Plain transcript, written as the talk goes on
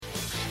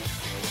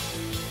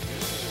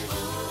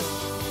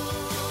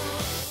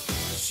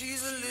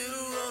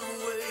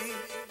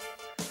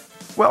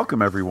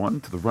Welcome,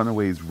 everyone, to the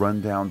Runaways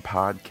Rundown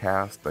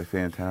podcast by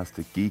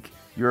Fantastic Geek,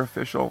 your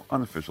official,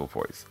 unofficial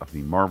voice of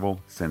the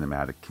Marvel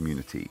Cinematic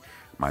Community.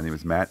 My name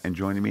is Matt, and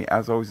joining me,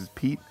 as always, is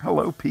Pete.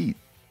 Hello, Pete.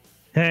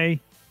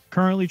 Hey,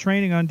 currently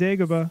training on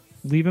Dagobah.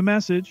 Leave a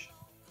message.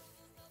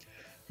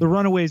 The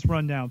Runaways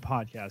Rundown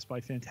podcast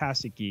by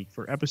Fantastic Geek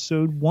for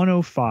episode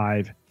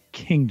 105,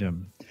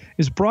 Kingdom,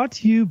 is brought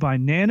to you by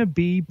Nana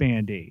B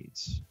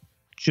Band-Aids.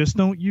 Just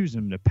don't use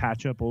them to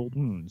patch up old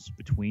wounds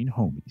between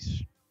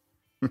homies.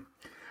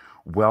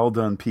 Well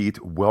done, Pete.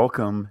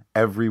 Welcome,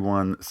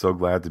 everyone. So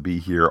glad to be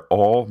here.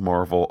 All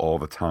Marvel all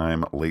the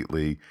time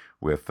lately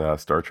with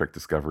Star Trek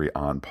Discovery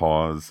on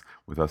pause,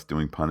 with us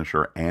doing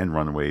Punisher and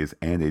Runaways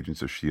and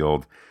Agents of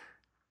S.H.I.E.L.D.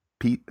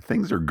 Pete,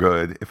 things are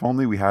good. If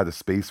only we had a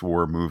Space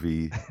War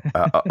movie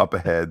up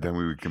ahead, then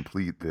we would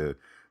complete the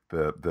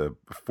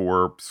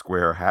four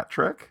square hat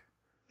trick.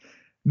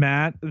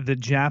 Matt, the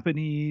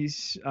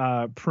Japanese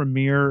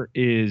premiere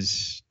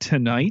is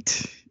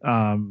tonight.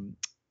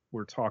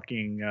 We're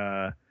talking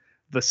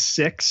the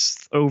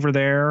 6th over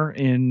there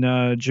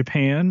in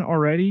Japan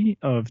already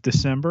of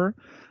December.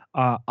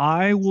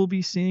 I will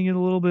be seeing it a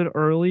little bit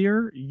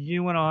earlier.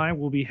 You and I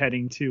will be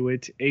heading to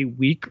it a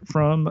week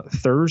from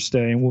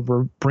Thursday, and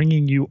we'll be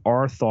bringing you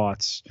our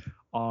thoughts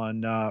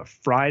on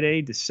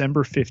Friday,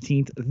 December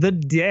 15th, the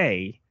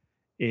day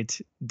it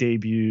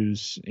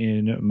debuts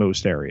in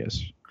most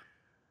areas.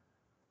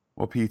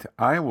 Well, Pete,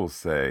 I will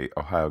say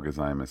Ohio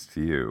gozaimasu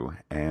to you,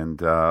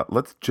 and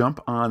let's jump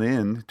on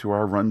in to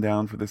our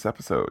rundown for this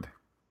episode.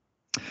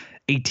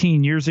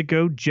 18 years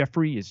ago,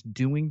 Jeffrey is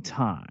doing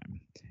time.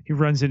 He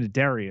runs into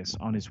Darius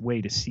on his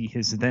way to see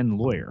his then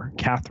lawyer,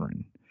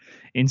 Catherine.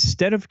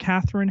 Instead of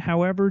Catherine,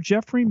 however,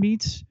 Jeffrey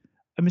meets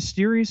a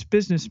mysterious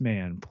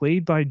businessman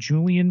played by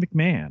Julian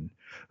McMahon,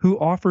 who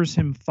offers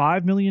him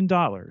 $5 million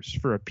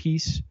for a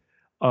piece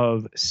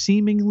of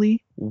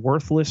seemingly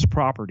worthless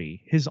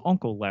property his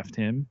uncle left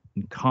him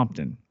in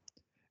Compton.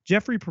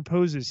 Jeffrey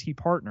proposes he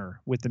partner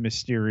with the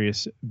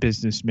mysterious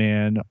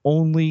businessman,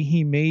 only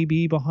he may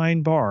be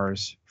behind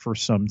bars for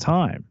some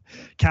time.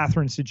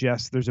 Catherine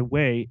suggests there's a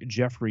way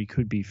Jeffrey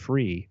could be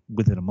free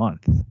within a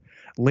month.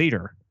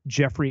 Later,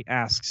 Jeffrey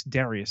asks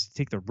Darius to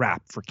take the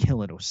rap for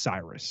killing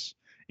Osiris.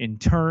 In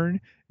turn,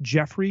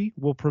 Jeffrey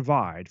will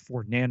provide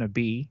for Nana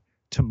B,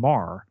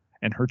 Tamar,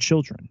 and her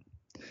children.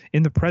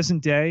 In the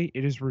present day,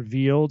 it is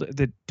revealed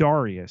that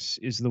Darius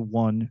is the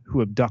one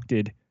who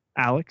abducted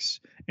Alex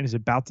and is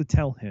about to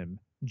tell him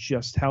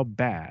just how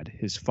bad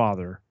his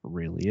father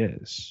really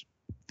is.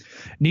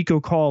 Nico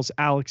calls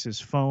Alex's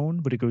phone,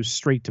 but it goes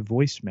straight to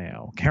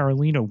voicemail.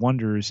 Carolina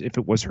wonders if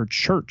it was her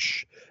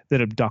church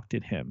that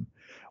abducted him.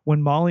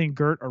 When Molly and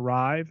Gert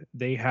arrive,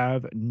 they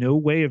have no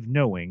way of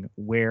knowing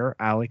where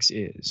Alex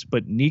is,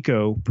 but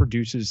Nico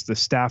produces the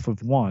Staff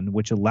of One,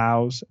 which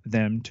allows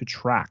them to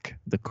track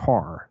the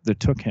car that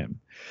took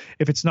him.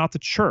 If it's not the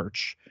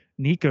church,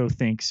 Nico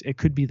thinks it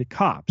could be the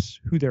cops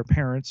who their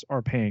parents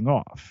are paying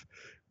off.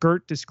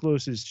 Gert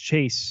discloses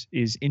Chase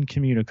is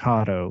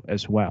incommunicado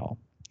as well.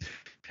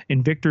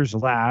 In Victor's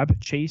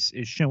lab, Chase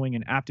is showing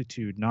an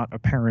aptitude not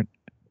apparent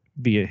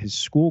via his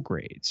school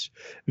grades.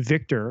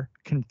 Victor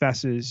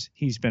confesses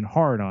he's been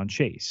hard on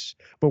Chase,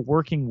 but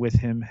working with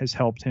him has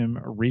helped him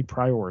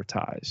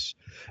reprioritize.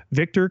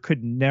 Victor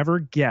could never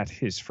get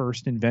his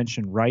first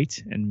invention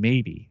right, and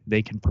maybe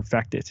they can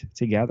perfect it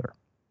together.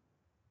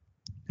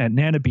 At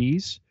Nana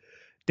B's,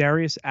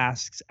 Darius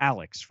asks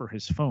Alex for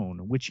his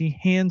phone, which he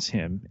hands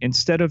him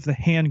instead of the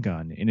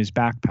handgun in his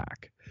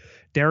backpack.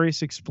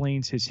 Darius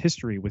explains his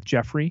history with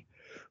Jeffrey,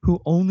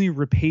 who only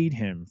repaid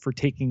him for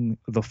taking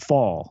the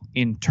fall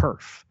in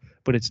turf,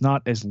 but it's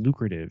not as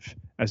lucrative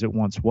as it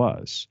once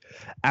was.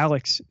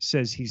 Alex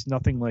says he's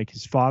nothing like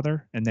his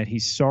father and that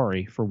he's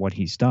sorry for what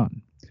he's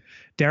done.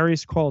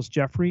 Darius calls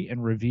Jeffrey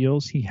and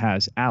reveals he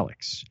has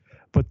Alex,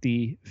 but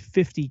the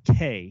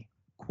 $50K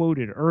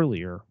quoted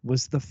earlier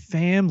was the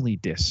family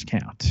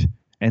discount,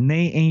 and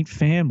they ain't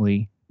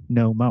family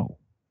no mo.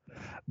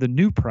 The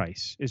new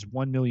price is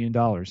 $1 million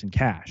in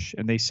cash,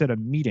 and they set a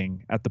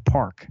meeting at the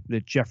park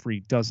that Jeffrey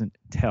doesn't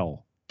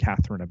tell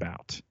Catherine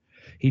about.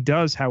 He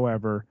does,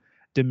 however,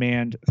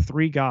 demand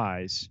 3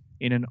 guys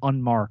in an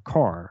unmarked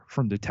car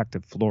from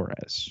Detective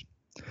Flores.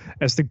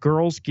 As the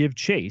girls give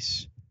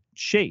chase,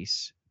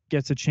 Chase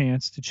gets a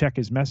chance to check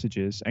his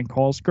messages and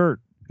calls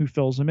Gert, who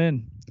fills him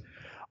in.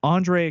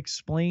 Andre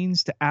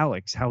explains to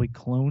Alex how he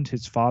cloned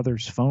his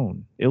father's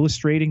phone,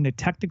 illustrating that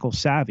technical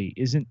savvy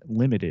isn't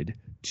limited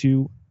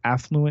to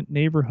affluent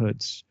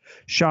neighborhoods.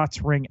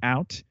 Shots ring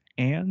out,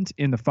 and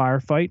in the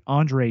firefight,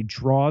 Andre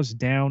draws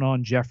down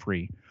on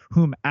Jeffrey,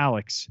 whom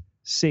Alex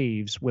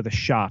saves with a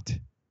shot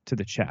to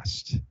the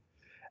chest.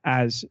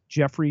 As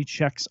Jeffrey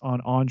checks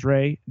on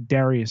Andre,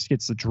 Darius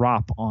gets the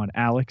drop on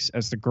Alex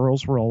as the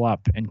girls roll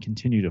up and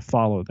continue to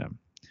follow them.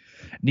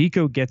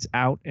 Nico gets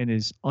out and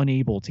is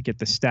unable to get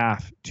the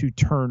staff to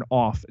turn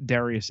off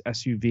Darius'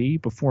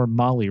 SUV before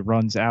Molly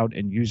runs out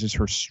and uses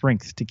her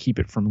strength to keep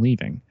it from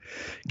leaving.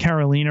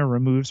 Carolina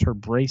removes her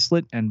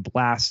bracelet and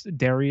blasts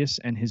Darius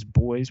and his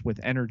boys with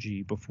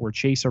energy before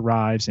Chase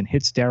arrives and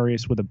hits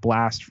Darius with a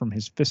blast from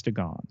his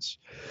fistigons.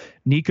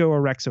 Nico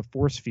erects a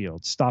force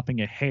field,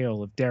 stopping a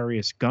hail of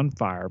Darius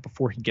gunfire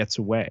before he gets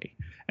away,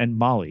 and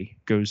Molly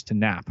goes to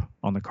nap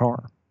on the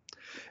car.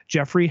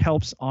 Jeffrey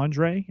helps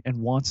Andre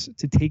and wants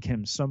to take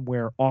him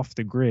somewhere off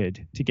the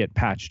grid to get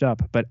patched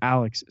up, but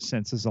Alex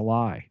senses a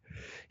lie.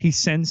 He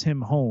sends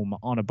him home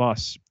on a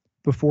bus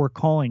before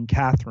calling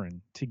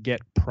Catherine to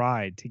get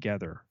Pride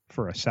together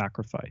for a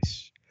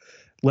sacrifice.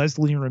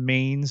 Leslie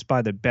remains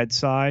by the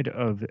bedside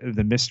of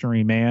the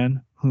mystery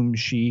man, whom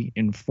she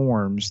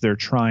informs they're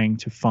trying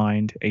to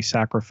find a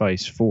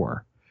sacrifice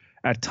for.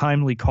 At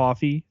Timely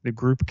Coffee, the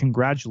group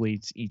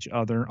congratulates each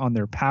other on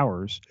their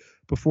powers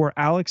before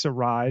Alex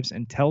arrives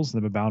and tells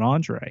them about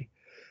Andre.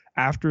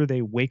 After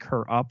they wake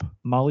her up,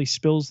 Molly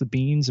spills the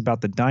beans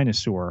about the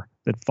dinosaur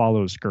that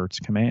follows Gert's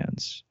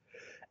commands.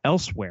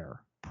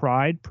 Elsewhere,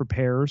 Pride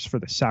prepares for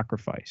the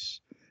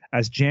sacrifice.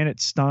 As Janet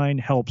Stein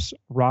helps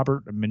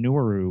Robert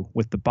Minoru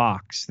with the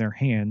box, their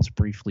hands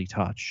briefly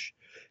touch.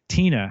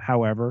 Tina,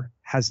 however,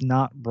 has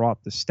not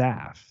brought the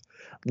staff.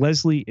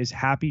 Leslie is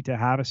happy to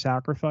have a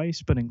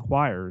sacrifice, but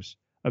inquires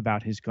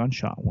about his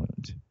gunshot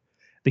wound.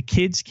 The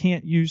kids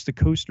can't use the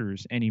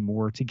coasters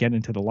anymore to get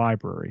into the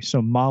library,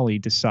 so Molly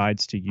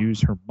decides to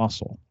use her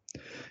muscle.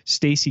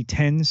 Stacy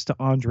tends to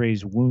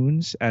Andre's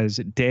wounds as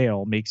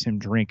Dale makes him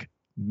drink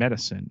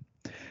medicine.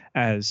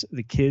 As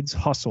the kids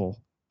hustle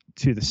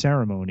to the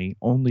ceremony,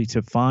 only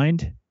to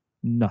find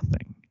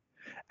nothing.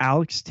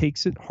 Alex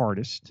takes it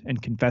hardest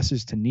and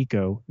confesses to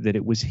Nico that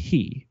it was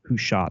he who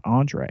shot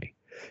Andre.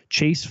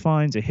 Chase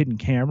finds a hidden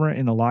camera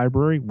in the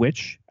library,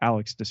 which,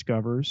 Alex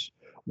discovers,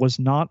 was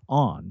not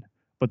on,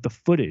 but the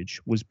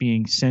footage was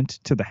being sent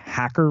to the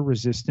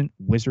hacker-resistant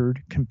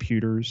Wizard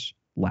Computers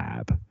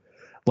lab.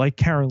 Like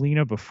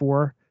Carolina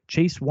before,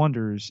 Chase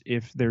wonders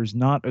if there's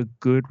not a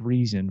good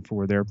reason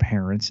for their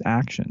parents'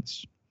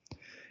 actions.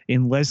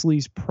 In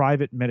Leslie's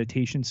private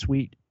meditation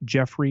suite,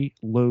 Jeffrey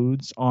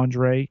loads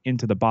Andre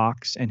into the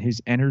box and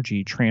his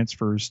energy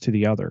transfers to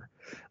the other.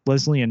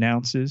 Leslie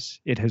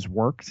announces it has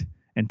worked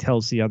and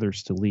tells the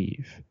others to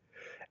leave.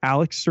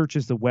 Alex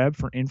searches the web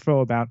for info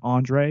about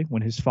Andre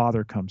when his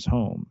father comes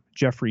home.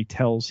 Jeffrey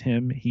tells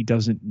him he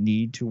doesn't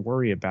need to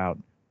worry about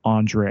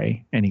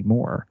Andre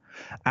anymore.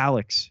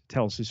 Alex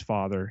tells his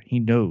father he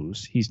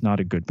knows he's not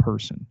a good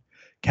person.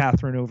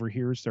 Catherine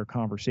overhears their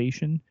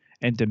conversation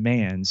and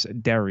demands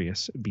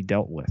Darius be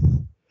dealt with.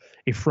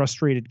 A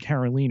frustrated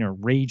Carolina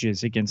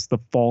rages against the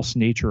false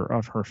nature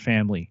of her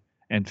family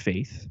and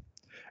faith.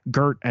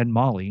 Gert and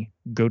Molly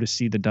go to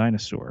see the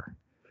dinosaur.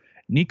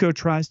 Nico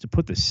tries to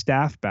put the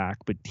staff back,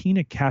 but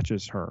Tina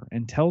catches her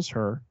and tells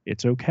her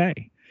it's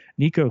okay.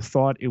 Nico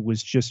thought it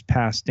was just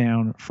passed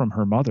down from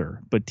her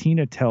mother, but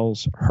Tina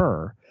tells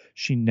her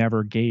she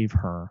never gave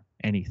her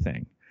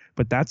anything.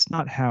 But that's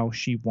not how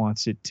she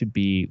wants it to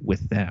be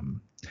with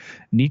them.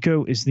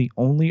 Nico is the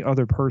only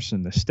other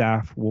person the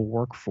staff will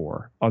work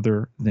for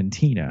other than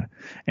Tina,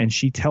 and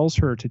she tells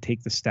her to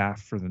take the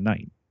staff for the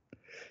night.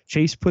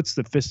 Chase puts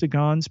the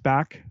fistigons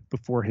back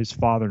before his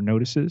father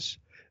notices.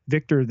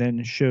 Victor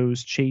then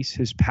shows Chase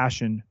his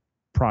passion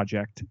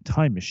project,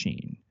 Time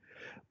Machine,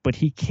 but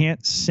he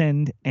can't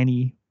send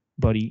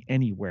anybody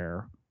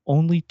anywhere,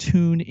 only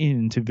tune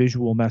in to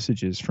visual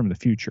messages from the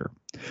future.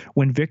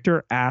 When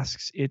Victor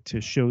asks it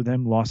to show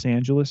them Los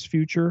Angeles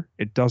future,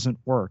 it doesn't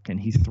work, and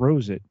he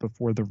throws it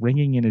before the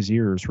ringing in his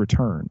ears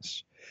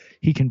returns.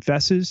 He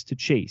confesses to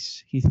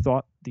Chase he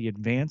thought the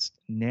advanced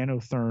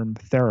nanotherm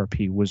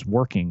therapy was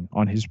working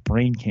on his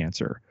brain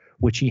cancer,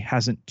 which he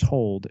hasn't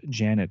told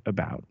Janet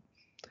about.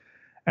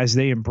 As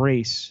they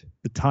embrace,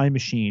 the time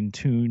machine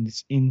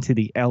tunes into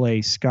the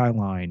LA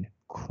skyline,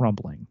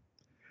 crumbling.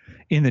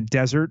 In the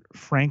desert,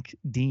 Frank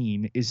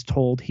Dean is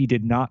told he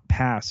did not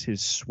pass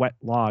his Sweat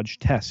Lodge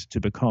test to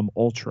become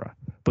Ultra,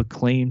 but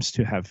claims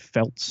to have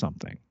felt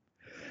something.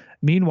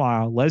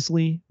 Meanwhile,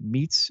 Leslie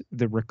meets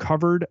the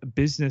recovered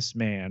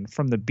businessman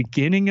from the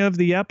beginning of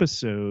the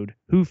episode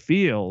who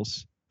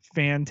feels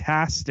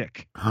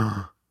fantastic,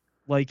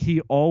 like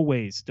he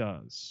always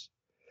does.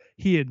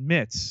 He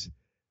admits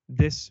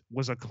this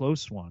was a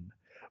close one,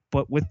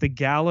 but with the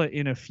gala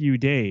in a few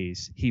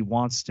days, he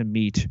wants to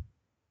meet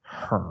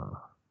her.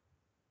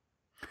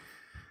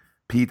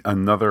 Pete,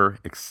 another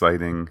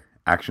exciting,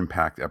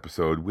 action-packed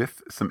episode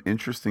with some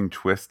interesting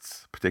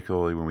twists,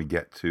 particularly when we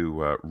get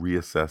to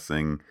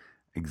reassessing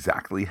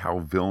exactly how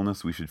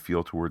villainous we should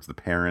feel towards the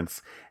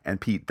parents. And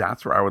Pete,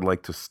 that's where I would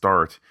like to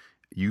start.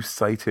 You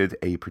cited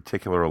a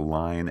particular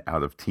line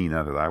out of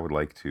Tina that I'd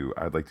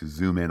like to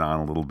zoom in on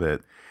a little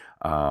bit.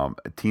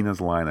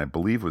 Tina's line, I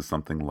believe, was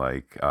something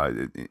like,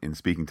 in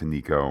speaking to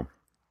Nico,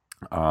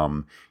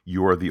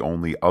 you're the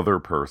only other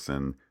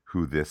person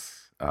who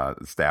this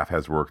staff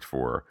has worked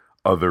for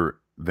other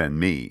than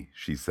me,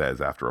 she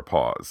says after a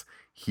pause.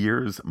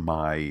 Here's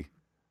my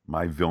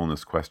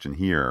villainous question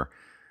here.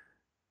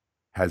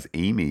 Has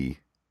Amy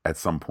at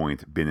some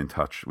point been in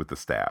touch with the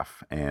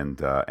staff,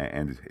 and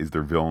is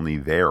there villainy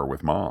there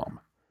with Mom,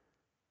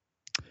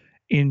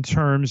 In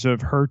terms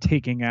of her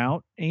taking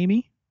out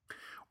Amy,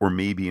 or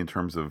maybe in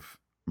terms of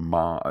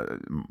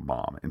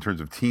Mom, in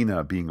terms of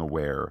Tina being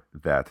aware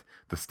that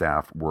the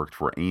staff worked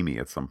for Amy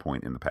at some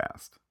point in the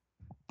past?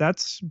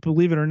 that's,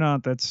 believe it or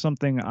not, that's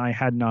something I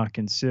had not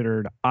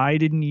considered. I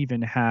didn't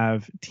even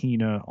have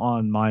Tina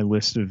on my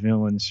list of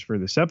villains for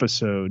this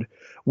episode,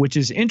 which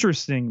is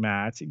interesting,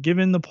 Matt,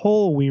 given the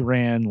poll we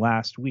ran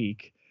last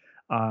week,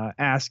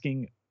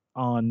 asking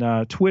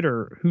on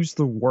Twitter who's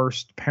the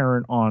worst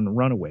parent on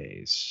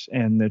Runaways,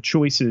 and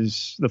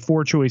the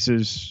four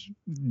choices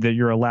that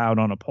you're allowed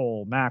on a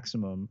poll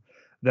maximum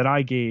that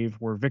I gave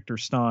were Victor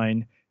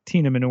Stein,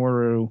 Tina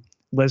Minoru,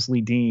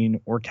 Leslie Dean,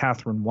 or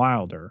Catherine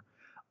Wilder.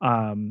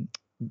 um,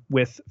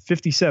 with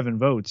 57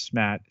 votes,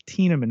 Matt,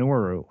 Tina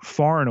Minoru,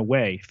 far and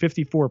away,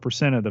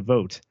 54% of the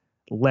vote,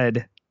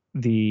 led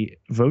the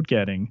vote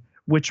getting,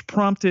 which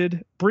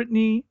prompted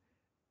Brittany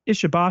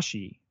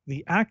Ishibashi,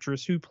 the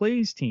actress who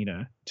plays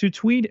Tina, to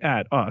tweet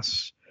at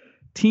us.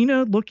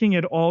 Tina, looking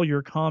at all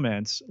your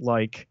comments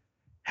like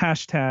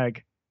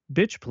hashtag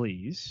bitch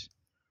please,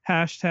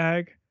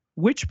 hashtag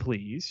witch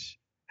please,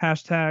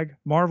 hashtag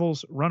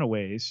Marvel's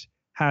Runaways,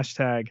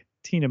 hashtag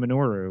Tina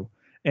Minoru.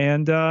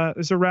 And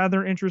there's a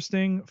rather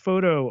interesting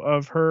photo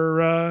of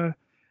her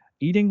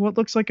eating what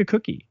looks like a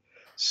cookie.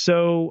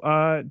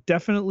 So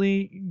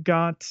definitely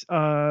got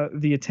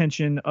the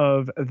attention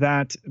of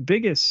that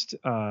biggest,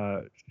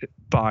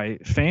 by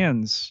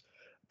fans'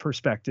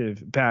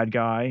 perspective, bad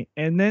guy.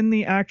 And then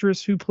the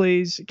actress who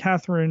plays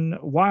Catherine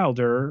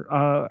Wilder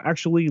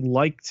actually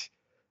liked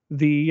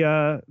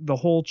the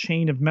whole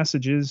chain of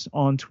messages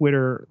on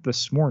Twitter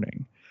this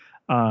morning,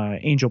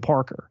 Angel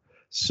Parker.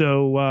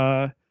 So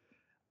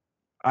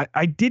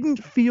I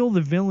didn't feel the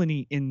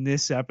villainy in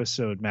this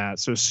episode, Matt.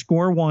 So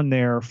score one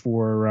there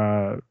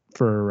for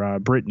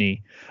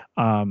Brittany.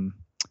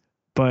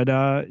 But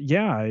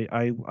yeah,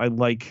 I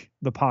like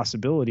the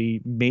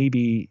possibility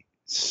maybe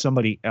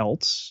somebody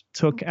else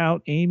took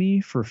out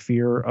Amy for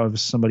fear of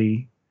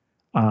somebody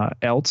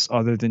else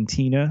other than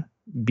Tina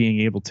being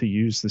able to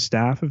use the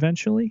staff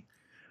eventually.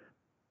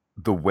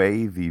 The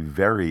way the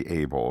very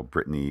able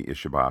Brittany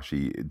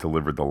Ishibashi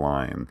delivered the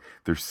line,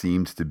 there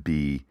seems to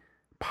be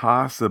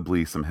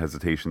possibly some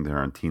hesitation there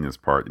on Tina's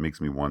part. It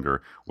makes me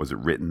wonder, was it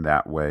written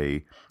that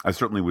way? I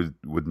certainly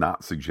would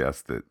not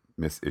suggest that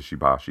Miss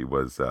Ishibashi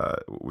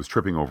was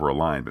tripping over a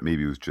line, but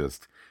maybe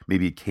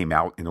it came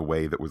out in a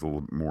way that was a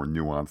little more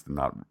nuanced and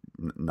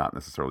not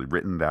necessarily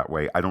written that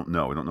way. I don't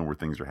know. I don't know where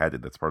things are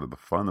headed. That's part of the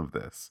fun of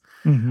this.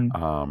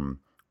 Mm-hmm.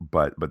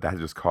 But that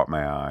just caught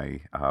my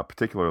eye,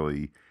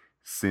 particularly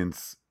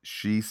since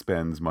she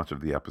spends much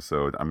of the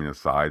episode, I mean,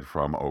 aside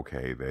from,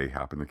 okay, they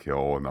happen to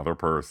kill another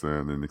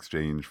person in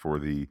exchange for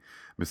the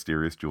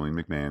mysterious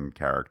Julian McMahon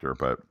character,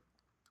 but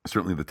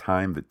certainly the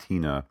time that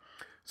Tina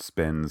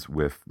spends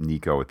with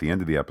Nico at the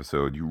end of the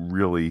episode, you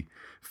really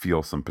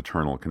feel some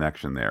paternal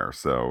connection there.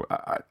 So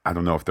I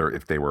don't know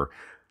if they were,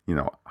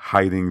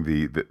 hiding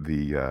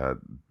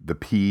the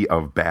pea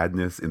of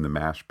badness in the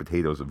mashed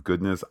potatoes of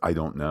goodness. I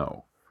don't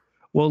know.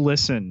 Well,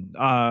 listen,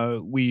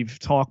 we've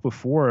talked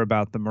before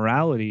about the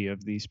morality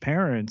of these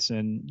parents,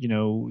 and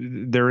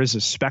there is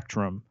a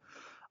spectrum.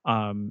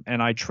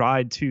 And I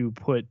tried to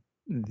put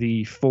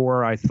the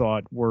four I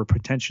thought were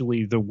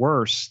potentially the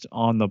worst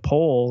on the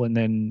poll, and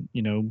then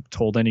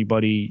told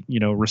anybody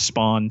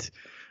respond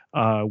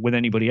with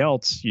anybody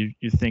else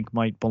you think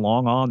might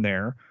belong on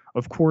there.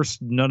 Of course,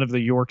 none of the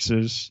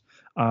Yorkses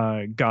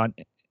got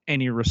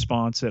any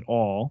response at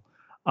all.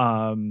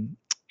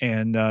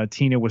 And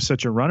Tina was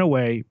such a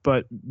runaway.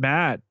 But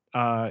Matt,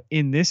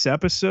 in this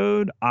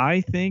episode,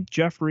 I think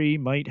Jeffrey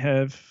might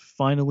have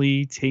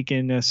finally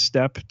taken a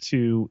step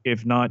to,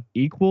 if not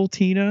equal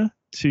Tina,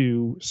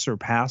 to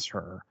surpass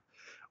her.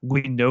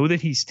 We know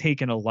that he's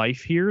taken a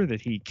life here, that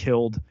he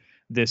killed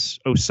this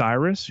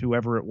Osiris,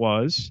 whoever it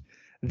was.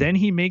 Then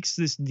he makes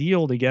this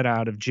deal to get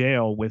out of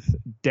jail with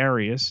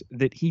Darius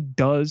that he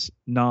does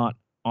not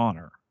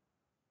honor.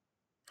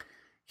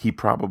 He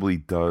probably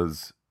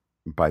does,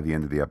 by the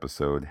end of the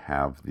episode,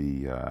 have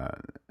the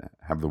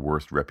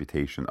worst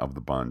reputation of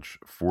the bunch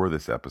for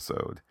this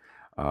episode,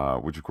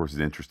 which of course is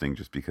interesting,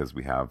 just because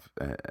we have,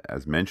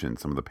 as mentioned,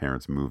 some of the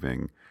parents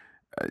moving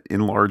in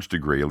large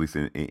degree, at least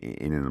in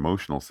an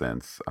emotional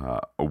sense,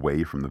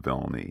 away from the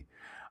villainy.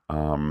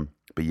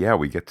 But yeah,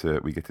 we get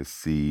to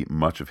see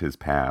much of his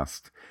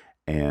past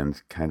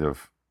and kind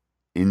of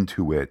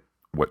intuit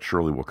what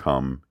surely will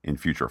come in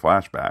future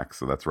flashbacks.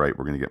 So that's right,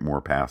 we're going to get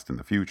more past in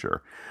the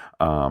future.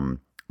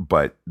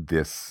 But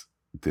this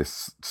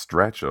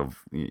stretch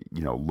of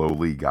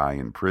lowly guy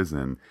in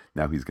prison,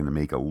 now he's going to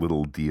make a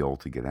little deal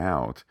to get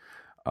out,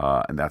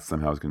 and that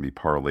somehow is going to be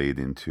parlayed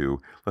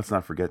into, let's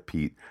not forget,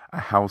 Pete, a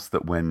house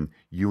that when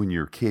you and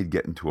your kid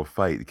get into a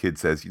fight, the kid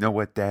says, "You know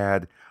what,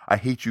 Dad, I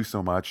hate you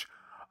so much,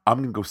 I'm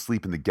going to go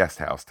sleep in the guest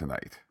house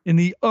tonight. In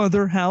the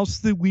other house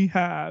that we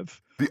have.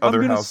 The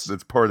other house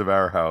that's part of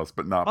our house,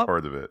 but not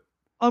part of it."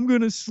 I'm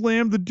going to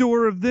slam the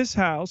door of this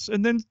house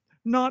and then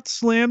not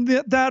slam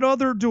that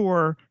other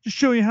door to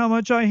show you how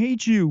much I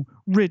hate you,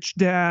 rich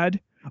dad.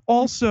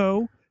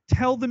 Also,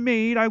 tell the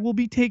maid I will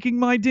be taking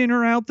my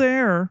dinner out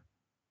there.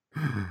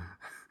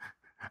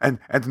 And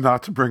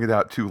not to bring it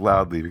out too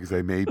loudly because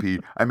I may be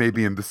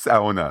in the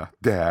sauna,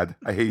 Dad.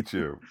 I hate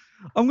you.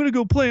 I'm going to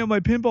go play on my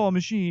pinball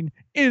machine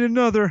in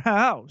another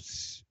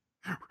house.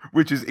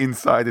 Which is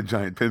inside a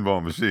giant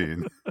pinball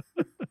machine.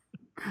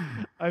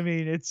 I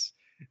mean,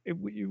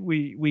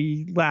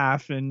 we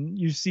laugh and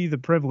you see the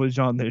privilege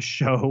on this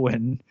show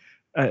and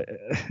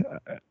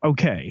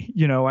okay,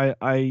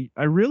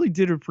 I really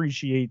did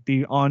appreciate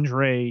the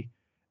Andre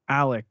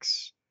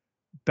Alex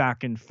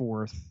back and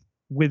forth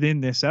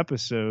within this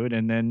episode,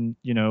 and then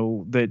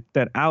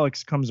that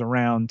Alex comes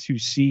around to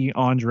see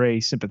Andre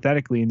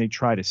sympathetically and they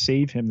try to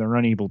save him. They're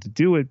unable to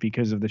do it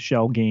because of the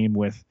shell game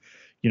with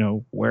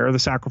where are the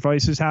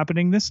sacrifices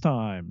happening this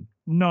time?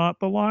 Not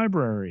the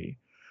library.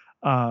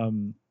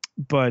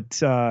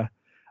 But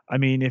I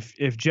mean,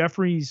 if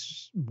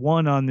Jeffrey's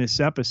 1 on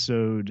this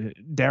episode,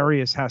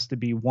 Darius has to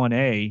be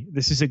 1A.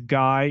 This is a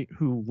guy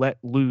who let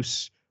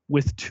loose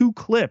with 2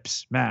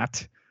 clips,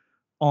 Matt,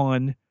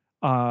 on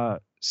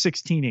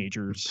 6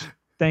 teenagers.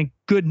 Thank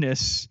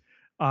goodness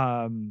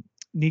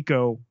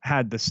Nico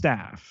had the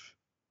staff.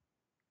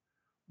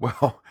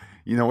 Well,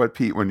 you know what,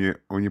 Pete? When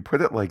you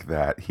put it like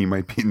that, he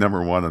might be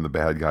number 1 on the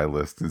bad guy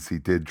list, since he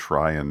did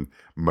try and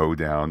mow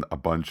down a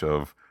bunch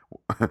of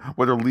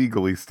what are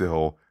legally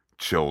still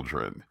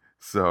children.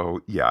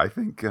 So yeah, I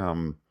think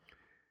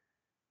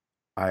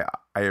I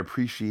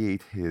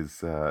appreciate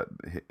his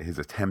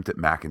attempt at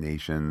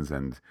machinations,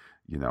 and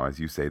as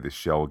you say, this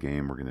shell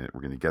game.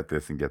 We're gonna get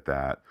this and get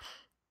that.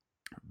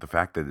 The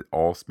fact that it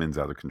all spins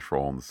out of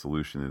control and the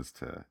solution is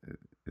to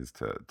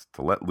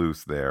let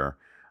loose there.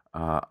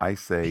 I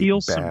say peel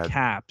bad. Some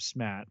caps,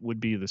 Matt, would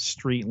be the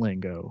street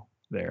lingo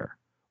there,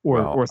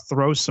 or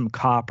throw some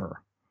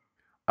copper.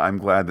 I'm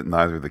glad that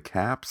neither the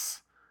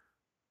caps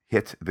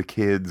hit the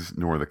kids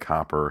nor the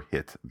copper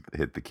hit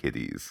the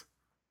kiddies.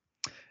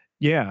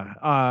 Yeah,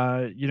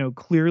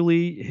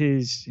 clearly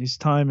his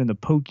time in the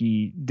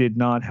pokey did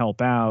not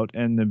help out,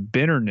 and the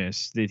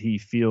bitterness that he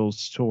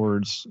feels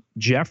towards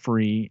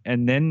Jeffrey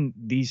and then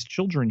these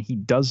children he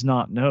does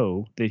not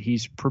know that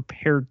he's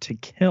prepared to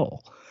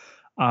kill.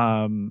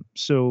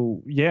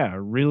 So yeah,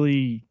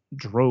 really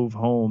drove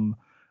home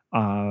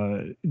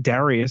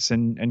Darius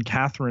and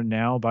Catherine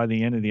now by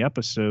the end of the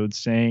episode,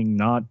 saying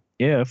not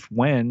if,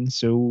 when.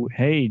 So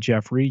hey,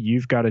 Jeffrey,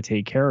 you've got to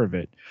take care of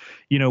it.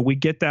 We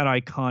get that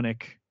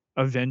iconic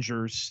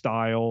Avengers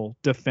style,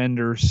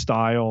 Defenders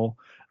style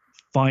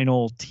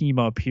final team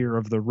up here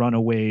of the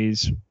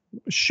Runaways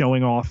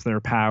showing off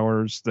their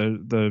powers,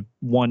 the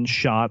one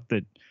shot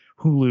that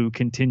Hulu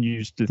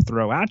continues to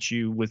throw at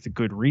you with a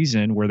good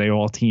reason, where they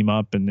all team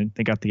up and then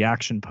they got the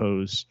action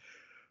pose.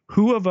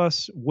 Who of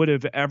us would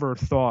have ever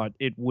thought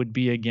it would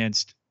be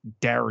against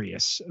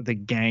Darius, the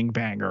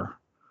gangbanger,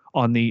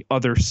 on the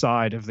other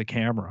side of the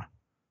camera?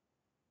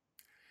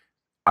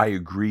 I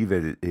agree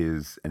that it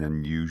is an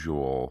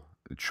unusual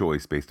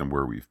choice based on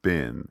where we've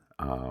been.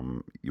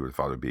 You would have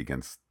thought it would be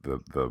against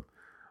the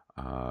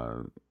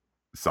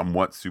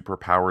somewhat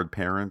superpowered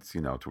parents,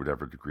 to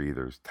whatever degree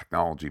there's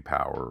technology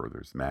power or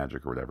there's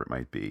magic or whatever it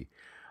might be.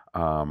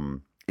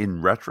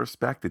 In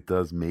retrospect, it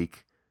does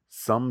make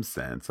some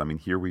sense. I mean,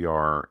 here we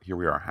are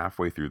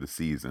halfway through the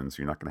season, so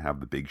you're not going to have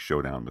the big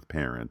showdown with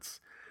parents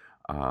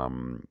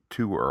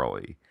too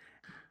early.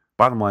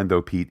 Bottom line,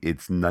 though, Pete,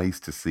 it's nice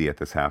to see at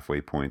this halfway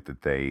point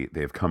that they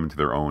have come into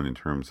their own in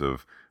terms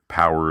of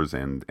powers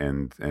and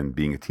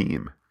being a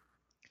team.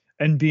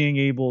 And being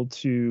able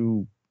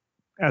to,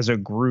 as a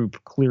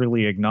group,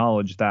 clearly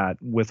acknowledge that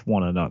with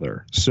one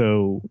another.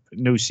 So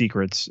no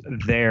secrets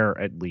there,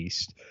 at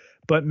least.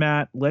 But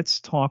Matt, let's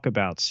talk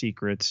about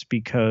secrets,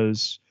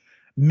 because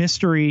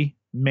Mystery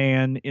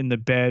Man in the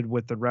bed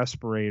with the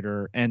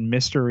respirator and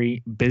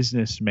Mystery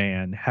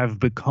Businessman have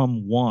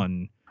become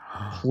one,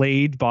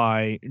 played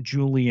by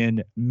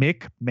Julian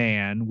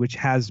McMahon, which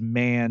has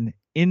man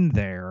in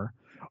there.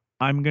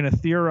 I'm going to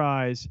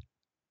theorize,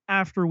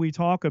 after we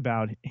talk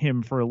about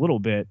him for a little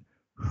bit,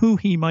 who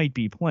he might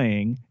be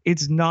playing.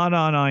 It's not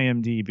on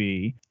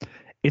IMDb.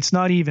 It's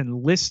not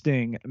even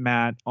listing,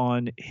 Matt,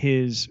 on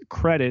his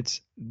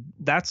credits.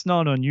 That's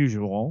not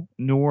unusual,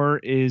 nor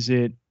is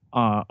it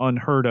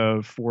unheard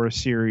of for a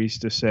series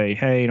to say,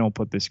 hey, don't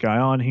put this guy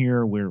on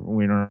here.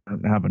 We don't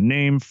have a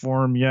name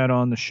for him yet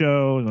on the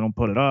show. Don't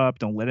put it up.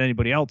 Don't let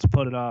anybody else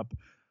put it up.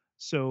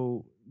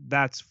 So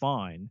that's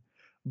fine.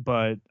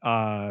 But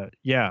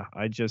yeah,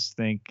 I just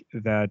think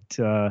that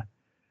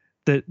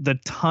the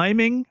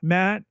timing,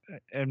 Matt,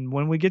 and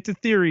when we get to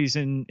theories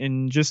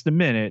in just a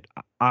minute,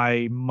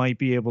 I might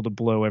be able to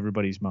blow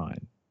everybody's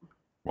mind.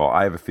 Well,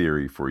 I have a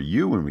theory for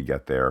you when we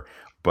get there.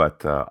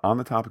 But on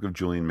the topic of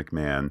Julian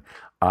McMahon,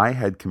 I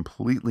had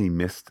completely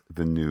missed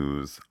the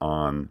news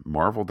on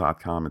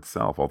Marvel.com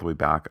itself all the way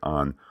back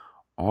on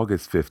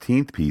August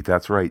 15th, Pete.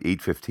 That's right,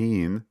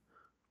 8/15.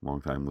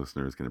 Longtime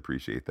listeners can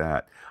appreciate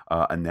that.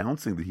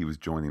 Announcing that he was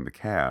joining the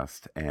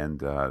cast,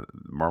 and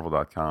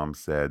Marvel.com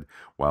said,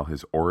 while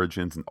his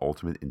origins and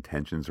ultimate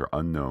intentions are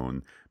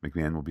unknown,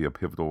 McMahon will be a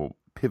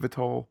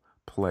pivotal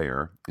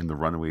player in the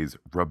Runaways'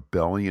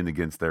 rebellion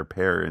against their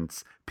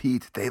parents.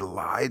 Pete, they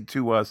lied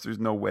to us. There's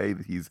no way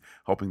that he's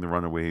helping the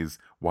Runaways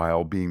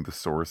while being the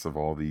source of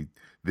all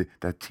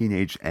that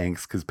teenage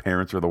angst because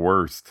parents are the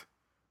worst.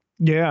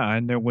 Yeah,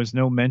 and there was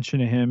no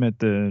mention of him at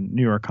the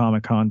New York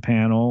Comic Con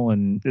panel,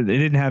 and they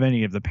didn't have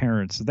any of the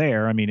parents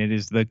there. I mean, it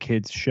is the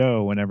kids'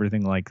 show and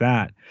everything like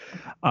that.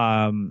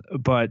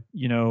 But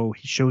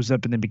he shows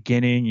up in the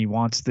beginning. He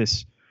wants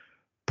this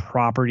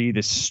property,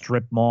 this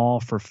strip mall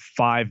for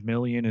 $5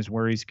 million is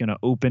where he's going to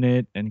open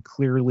it, and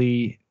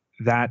clearly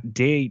that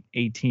date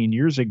 18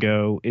 years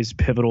ago is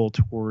pivotal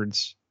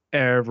towards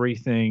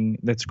everything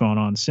that's gone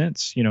on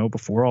since.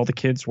 Before all the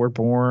kids were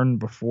born,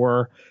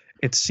 before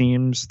it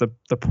seems the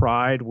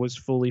pride was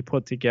fully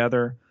put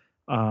together.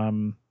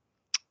 We'll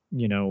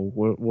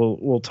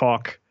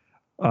talk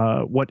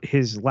what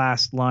his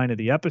last line of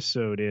the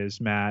episode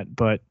is, Matt,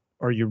 but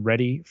are you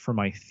ready for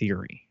my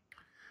theory?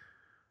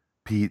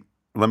 Pete,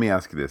 let me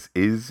ask you this.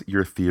 Is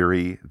your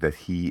theory that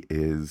he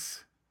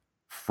is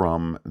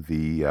from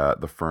the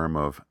firm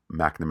of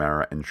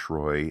McNamara and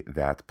Troy,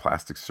 that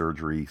plastic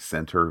surgery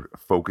center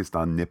focused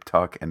on nip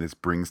tuck, and this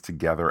brings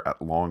together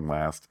at long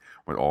last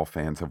what all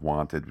fans have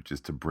wanted, which is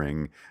to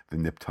bring the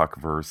nip tuck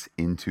verse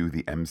into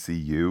the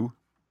MCU?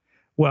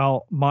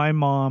 Well, my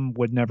mom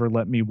would never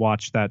let me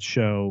watch that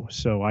show,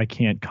 so I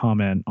can't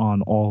comment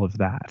on all of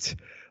that.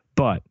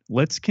 But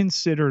let's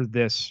consider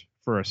this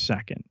for a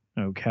second,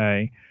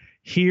 okay?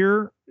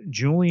 Here,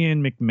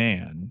 Julian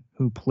McMahon,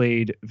 who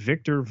played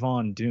Victor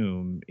Von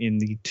Doom in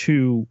the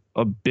two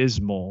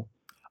abysmal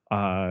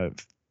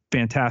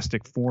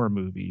Fantastic Four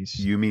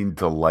movies. You mean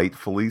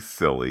delightfully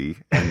silly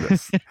and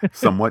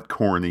somewhat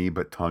corny,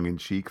 but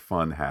tongue-in-cheek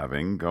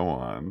fun-having. Go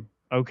on.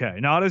 Okay,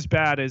 not as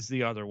bad as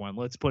the other one.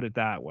 Let's put it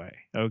that way.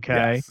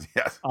 Okay.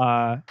 Yes.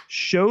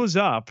 Shows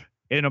up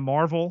in a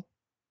Marvel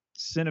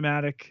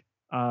cinematic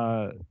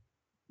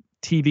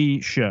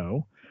TV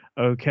show.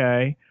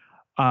 Okay.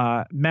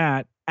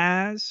 Matt,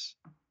 as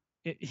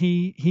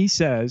he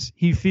says,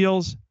 he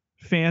feels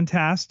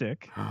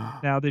fantastic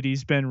now that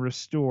he's been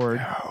restored.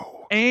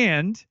 No.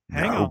 And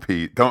hang on,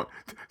 Pete,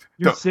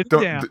 you're sitting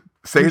down.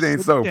 Say it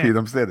ain't so, Pete.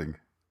 I'm sitting.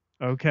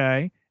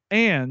 Okay.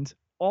 And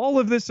all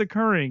of this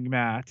occurring,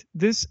 Matt,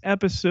 this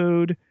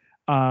episode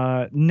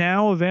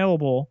now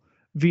available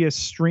via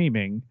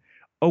streaming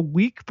a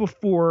week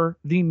before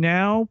the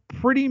now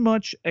pretty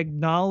much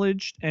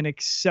acknowledged and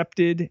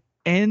accepted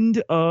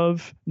end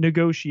of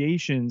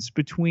negotiations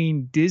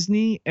between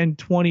Disney and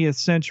 20th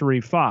Century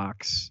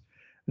Fox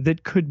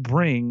that could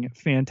bring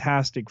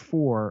Fantastic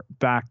Four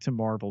back to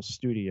Marvel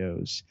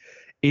Studios.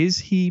 Is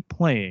he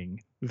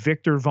playing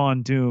Victor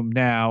Von Doom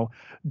now?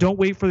 Don't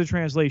wait for the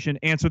translation.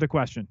 Answer the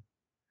question.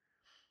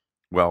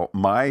 Well,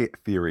 my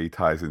theory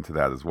ties into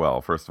that as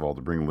well. First of all,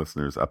 to bring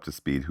listeners up to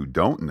speed who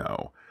don't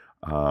know,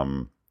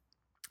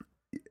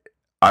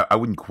 I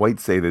wouldn't quite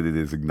say that it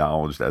is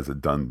acknowledged as a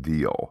done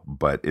deal,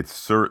 but it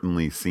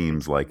certainly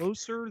seems like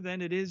closer than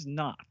it is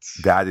not.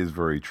 That is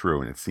very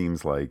true, and it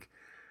seems like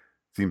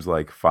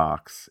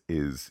Fox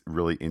is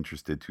really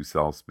interested to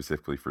sell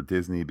specifically for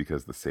Disney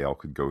because the sale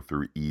could go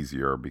through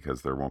easier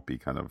because there won't be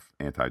kind of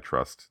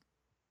antitrust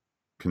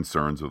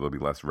concerns, or there'll be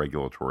less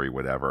regulatory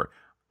whatever.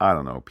 I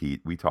don't know,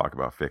 Pete. We talk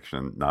about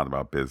fiction, not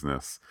about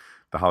business.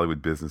 The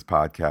Hollywood Business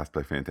Podcast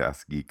by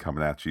Fantastic Geek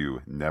coming at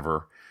you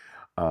never.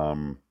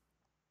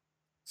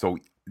 So,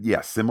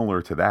 yeah,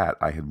 similar to that,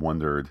 I had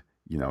wondered,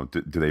 do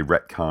they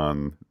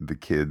retcon the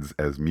kids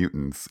as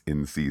mutants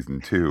in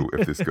season 2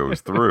 if this goes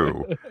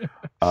through?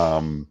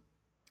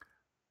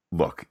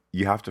 Look,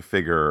 you have to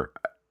figure,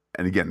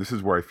 and again, this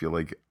is where I feel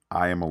like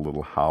I am a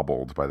little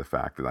hobbled by the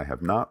fact that I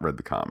have not read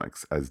the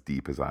comics as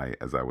deep as I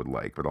would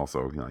like, but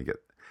also, I get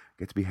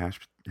to be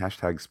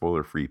hashtag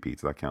spoiler free,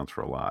 Pete, so that counts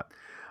for a lot.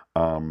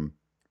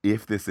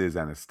 If this is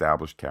an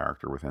established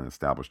character with an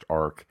established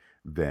arc,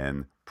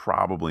 then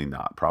probably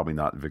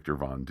not Victor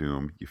Von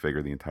Doom. You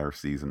figure the entire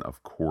season,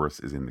 of course,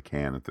 is in the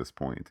can at this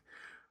point.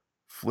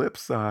 Flip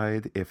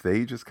side, if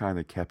they just kind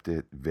of kept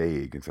it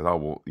vague and said,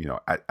 oh,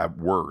 well, at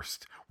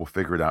worst, we'll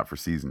figure it out for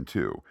season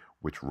 2,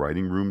 which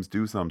writing rooms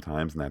do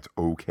sometimes, and that's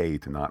okay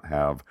to not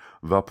have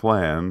the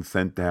plan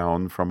sent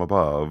down from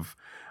above.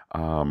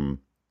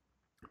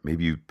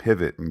 Maybe you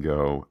pivot and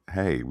go,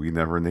 hey, we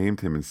never named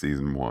him in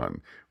season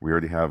 1. We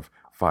already have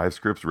 5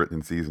 scripts written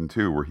in season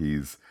 2 where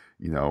he's,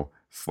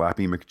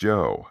 Slappy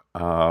McJoe.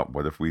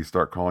 What if we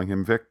start calling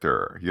him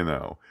Victor?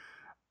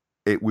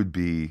 It would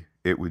be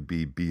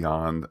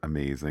beyond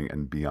amazing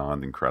and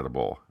beyond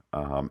incredible.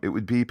 It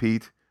would be,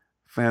 Pete,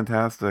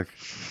 fantastic.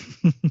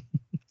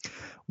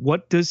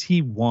 What does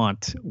he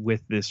want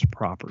with this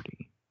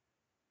property?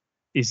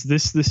 Is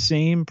this the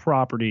same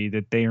property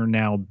that they are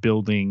now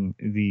building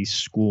the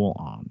school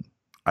on?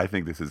 I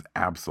think this is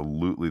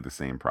absolutely the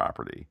same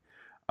property.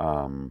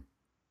 And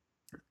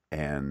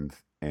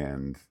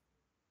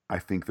I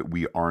think that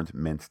we aren't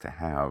meant to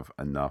have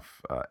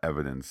enough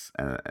evidence,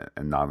 and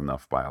not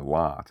enough by a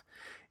lot,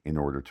 in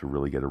order to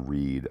really get a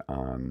read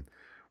on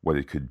what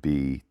it could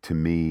be. To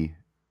me,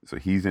 so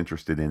he's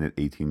interested in it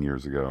 18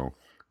 years ago.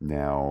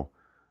 Now,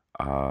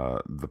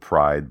 the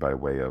Pride, by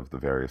way of the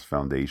various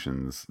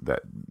foundations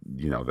that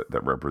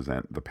that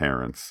represent the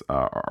parents,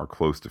 are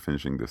close to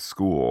finishing this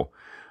school.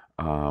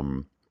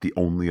 The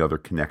only other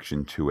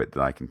connection to it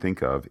that I can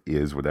think of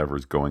is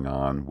whatever's going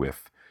on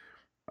with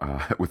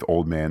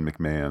Old Man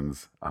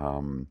McMahon's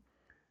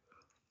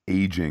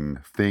aging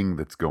thing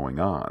that's going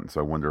on.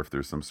 So I wonder if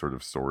there's some sort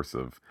of source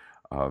of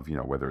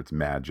whether it's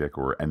magic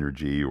or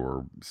energy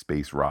or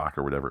space rock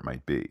or whatever it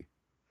might be.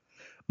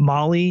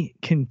 Molly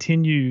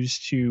continues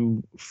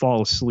to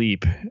fall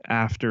asleep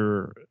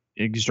after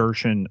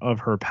exertion of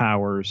her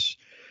powers.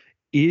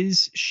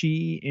 Is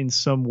she in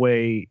some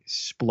way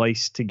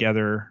spliced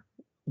together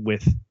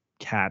with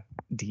cat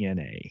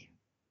DNA?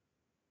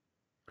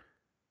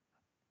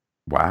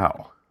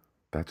 Wow,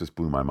 that just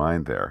blew my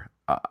mind there.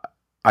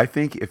 I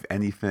think if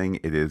anything,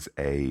 it's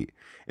a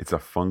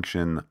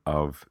function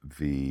of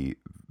the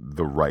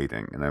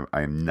writing, and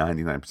I am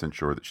 99%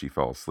 sure that she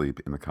fell asleep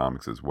in the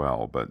comics as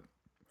well. But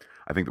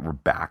I think that we're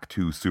back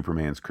to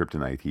Superman's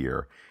kryptonite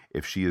here.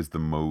 If she is the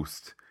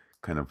most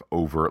kind of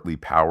overtly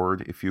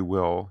powered, if you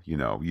will, you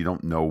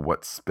don't know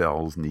what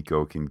spells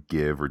Nico can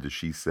give, or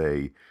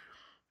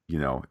you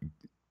know,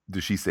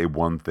 does she say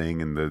one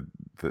thing and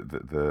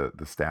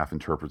the staff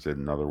interprets it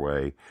another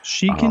way?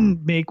 She Um,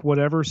 can make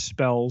whatever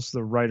spells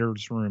the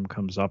writer's room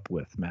comes up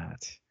with,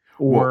 Matt,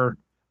 well, or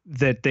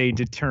that they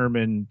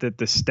determine that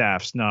the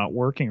staff's not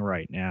working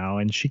right now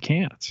and she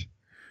can't.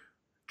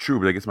 true,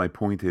 but I guess my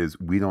point is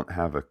we don't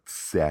have a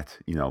set,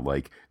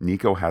 like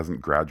Nico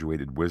hasn't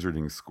graduated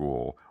wizarding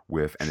school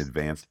with an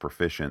advanced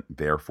proficient,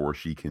 therefore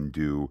she can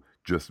do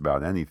just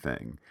about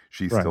anything.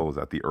 She Right. still is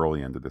at the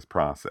early end of this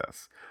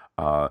process.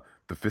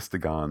 The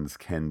Fistigons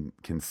can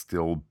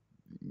still,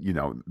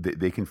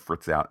 they can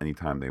fritz out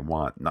anytime they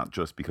want, not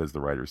just because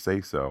the writers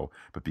say so,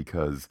 but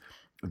because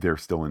they're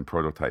still in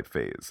prototype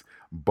phase.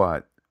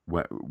 But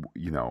when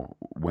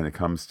when it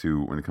comes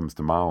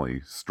to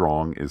Molly,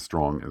 strong is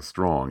strong is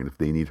strong, and if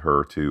they need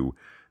her to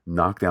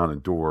knock down a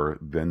door,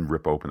 then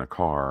rip open a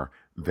car,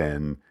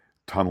 then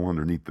tunnel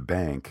underneath the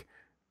bank,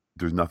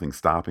 there's nothing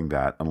stopping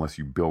that unless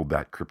you build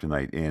that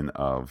kryptonite in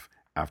of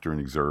after an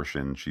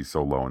exertion, she's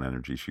so low in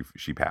energy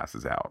she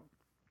passes out.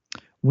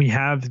 We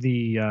have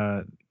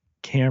the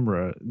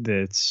camera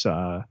that's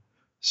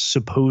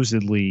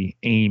supposedly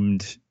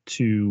aimed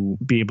to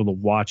be able to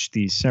watch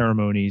these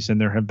ceremonies,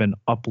 and there have been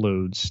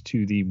uploads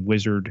to the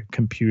Wizard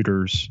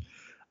Computers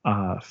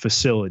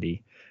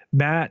facility.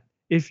 Matt,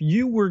 if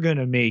you were going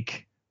to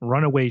make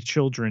runaway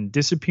children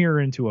disappear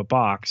into a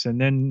box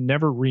and then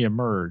never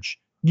reemerge,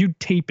 you'd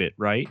tape it,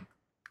 right?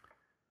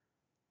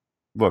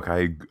 Look,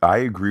 I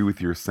agree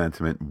with your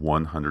sentiment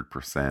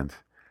 100%,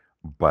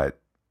 but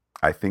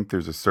I think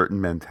there's a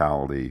certain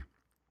mentality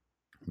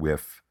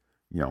with,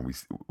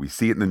 we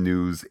see it in the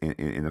news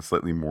in a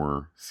slightly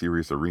more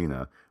serious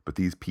arena, but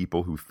these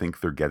people who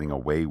think they're getting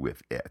away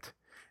with it,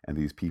 and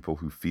these people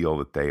who feel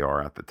that they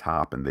are at the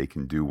top and they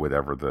can do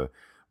whatever the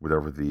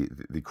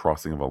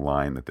crossing of a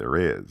line that there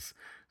is.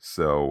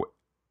 So,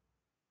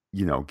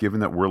 given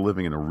that we're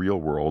living in a real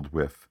world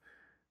with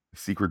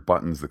secret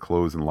buttons that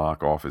close and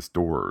lock office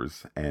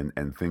doors and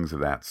things of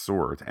that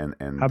sort, and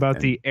How and about and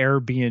the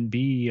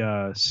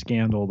Airbnb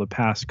scandal the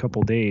past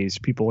couple days?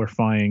 People are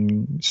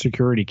finding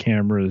security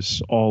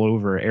cameras all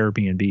over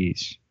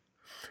Airbnbs.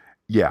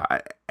 yeah,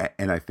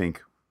 and I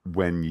think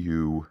when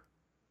you're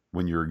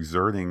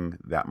exerting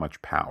that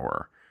much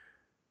power,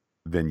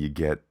 then you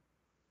get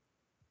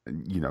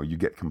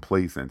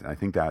complacent. And I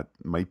think that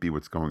might be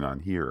what's going on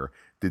here.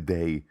 Did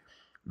they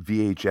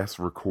VHS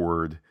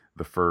record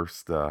the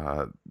first,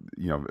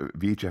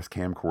 VHS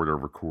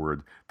camcorder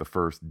record the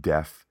first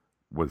death?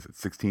 Was it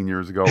 16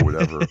 years ago,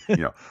 whatever,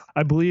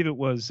 I believe it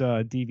was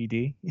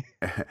DVD.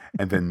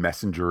 and then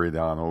messenger it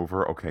on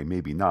over? Okay,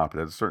 maybe not,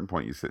 but at a certain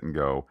point, you sit and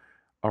go,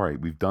 all right,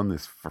 we've done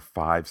this for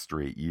 5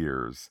 straight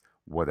years.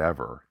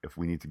 Whatever. If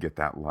we need to get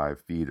that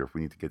live feed, or if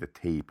we need to get a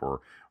tape,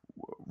 or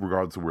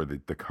regardless of where the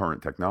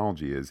current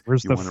technology is,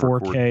 Where's you the want to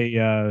record.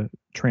 4K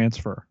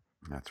transfer?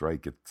 That's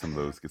right. Get some of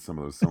those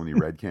Sony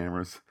Red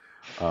cameras.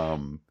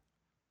 Um,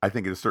 I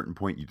think at a certain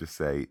point you just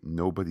say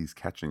nobody's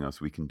catching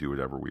us. We can do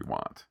whatever we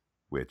want.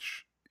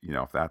 Which,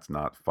 if that's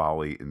not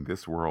folly in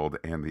this world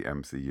and the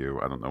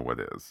MCU, I don't know what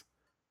is.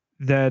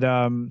 That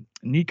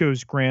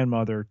Nico's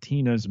grandmother,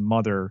 Tina's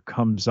mother,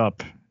 comes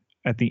up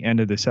at the end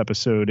of this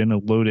episode in a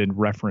loaded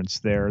reference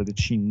there that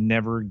she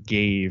never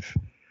gave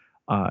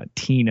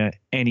Tina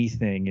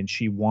anything, and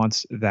she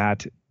wants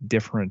that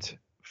different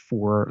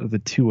for the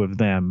two of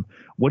them.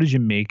 What did you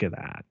make of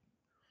that?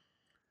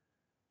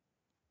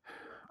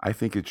 I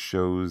think it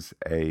shows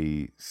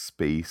a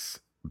space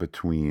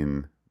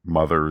between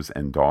mothers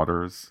and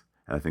daughters,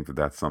 and I think that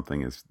that's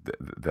something is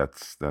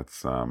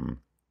that's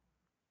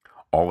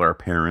all our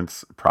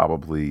parents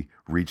probably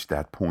reached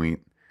that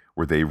point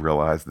where they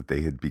realized that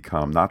they had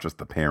become not just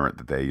the parent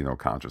that they,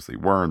 consciously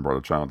were and brought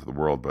a child into the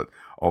world, but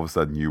all of a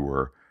sudden you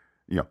were,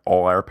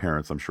 all our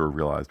parents, I'm sure,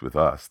 realized with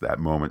us that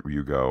moment where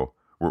you go,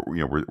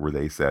 where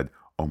they said,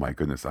 oh my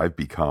goodness, I've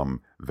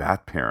become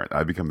that parent.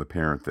 I've become the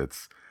parent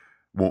that's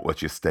won't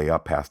let you stay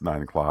up past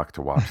 9 o'clock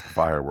to watch the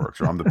fireworks.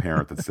 Or I'm the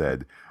parent that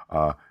said,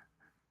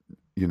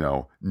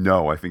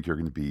 no, I think you're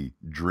going to be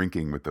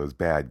drinking with those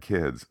bad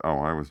kids. Oh,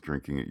 I was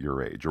drinking at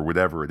your age, or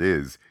whatever it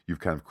is.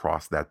 You've kind of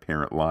crossed that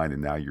parent line,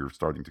 and now you're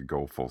starting to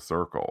go full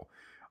circle.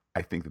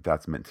 I think that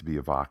that's meant to be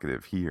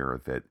evocative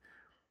here. That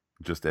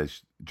just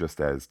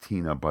as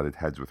Tina butted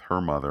heads with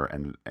her mother,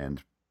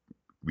 and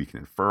we can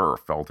infer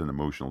felt an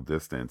emotional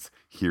distance.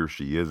 Here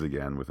she is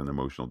again with an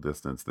emotional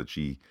distance that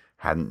she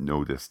hadn't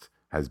noticed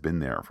has been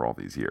there for all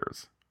these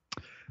years.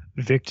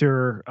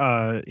 Victor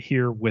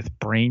here with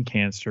brain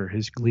cancer,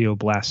 his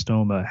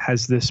glioblastoma.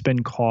 Has this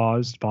been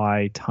caused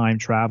by time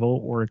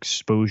travel or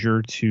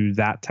exposure to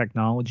that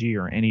technology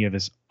or any of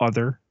his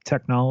other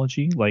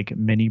technology, like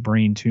many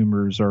brain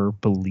tumors are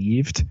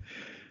believed?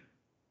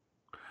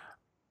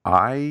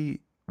 I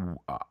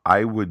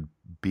would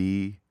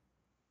be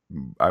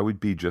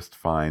just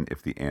fine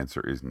if the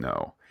answer is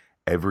no.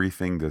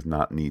 Everything does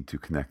not need to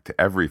connect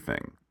to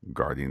everything.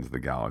 Guardians of the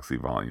Galaxy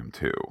Volume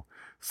 2.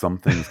 Some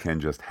things can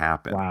just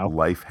happen. Wow.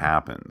 Life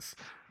happens.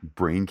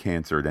 Brain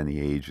cancer at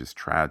any age is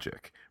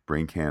tragic.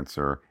 Brain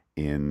cancer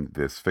in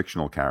this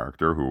fictional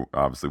character, who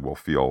obviously will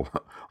feel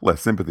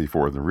less sympathy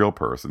for than a real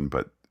person,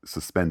 but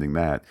suspending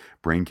that,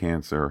 brain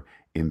cancer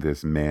in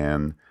this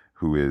man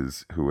who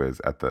is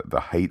at the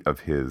height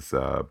of his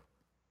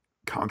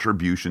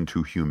contribution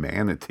to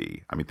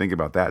humanity. I mean, think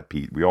about that,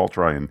 Pete. We all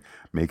try and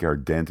make our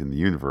dent in the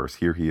universe.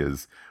 Here he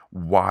is,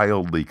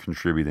 wildly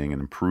contributing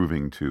and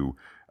improving to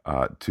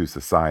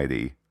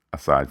society,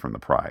 aside from the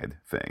pride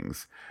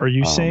things. Are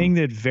you saying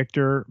that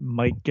Victor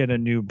might get a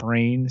new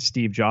brain,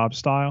 Steve Jobs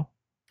style?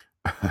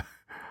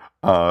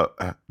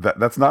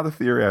 That's not a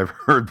theory I've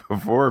heard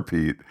before,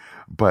 Pete.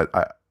 But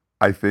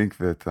I think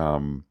that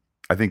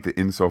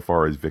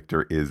insofar as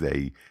Victor is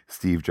a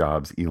Steve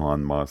Jobs,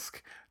 Elon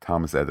Musk,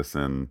 Thomas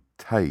Edison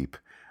type,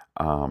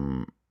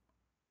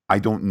 I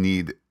don't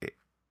need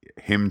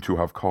him to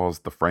have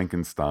caused the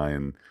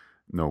Frankenstein,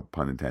 no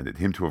pun intended,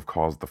 him to have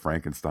caused the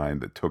Frankenstein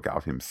that took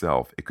out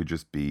himself. It could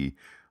just be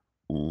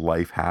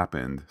life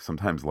happened.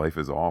 Sometimes life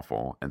is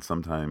awful, and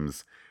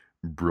sometimes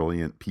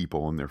brilliant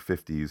people in their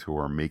 50s who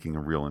are making a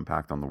real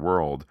impact on the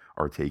world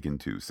are taken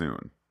too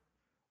soon.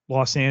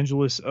 Los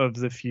Angeles of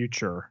the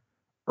future,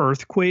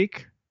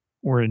 earthquake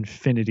or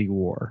Infinity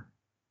War?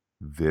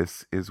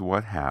 This is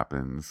what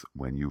happens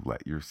when you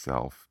let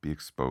yourself be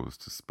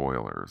exposed to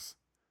spoilers.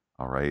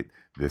 All right?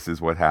 This is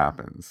what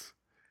happens.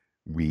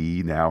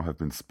 We now have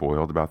been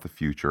spoiled about the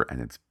future, and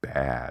it's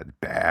bad,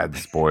 bad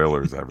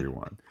spoilers,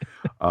 everyone.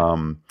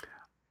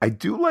 I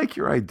do like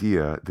your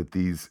idea that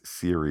these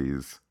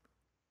series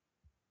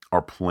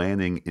are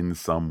planning in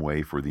some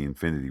way for the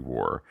Infinity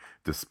War,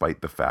 despite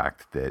the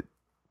fact that,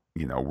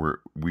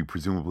 we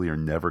presumably are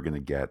never going to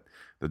get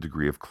the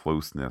degree of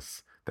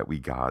closeness that we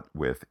got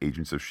with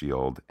Agents of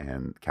S.H.I.E.L.D.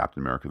 and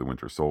Captain America the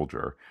Winter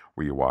Soldier,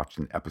 where you watched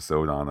an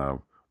episode on a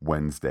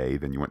Wednesday,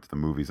 then you went to the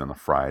movies on a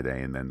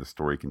Friday, and then the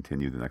story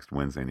continued the next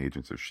Wednesday in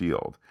Agents of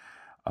S.H.I.E.L.D.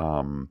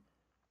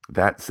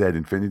 That said,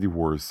 Infinity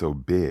War is so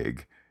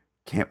big,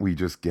 can't we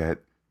just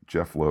get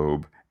Jeff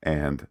Loeb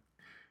and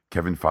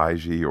Kevin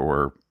Feige,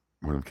 or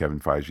one of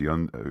Kevin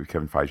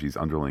Feige's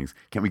underlings,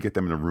 can't we get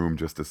them in a room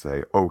just to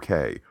say,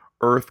 okay,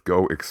 Earth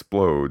go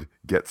explode,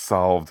 get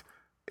solved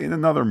in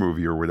another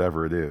movie or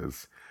whatever it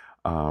is?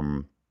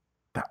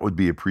 That would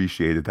be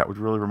appreciated. That would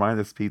really remind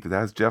us, Pete, that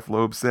as Jeff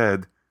Loeb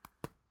said,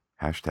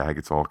 hashtag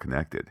it's all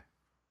connected.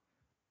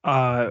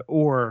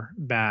 Or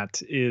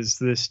Matt, is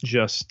this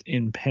just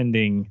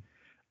impending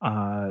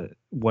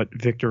what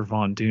Victor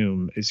Von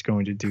Doom is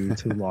going to do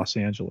to Los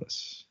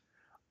Angeles?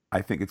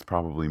 I think it's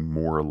probably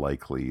more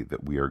likely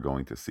that we are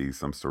going to see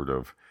some sort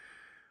of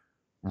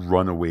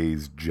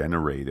Runaways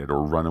generated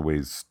or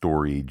Runaways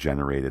story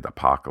generated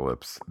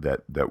apocalypse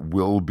that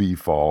will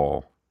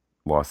befall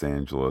Los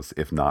Angeles,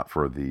 if not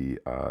for the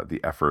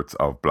efforts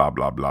of blah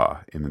blah blah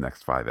in the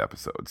next 5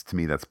 episodes. To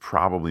me, that's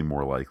probably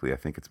more likely. I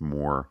think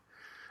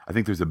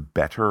there's a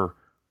better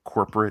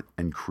corporate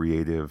and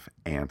creative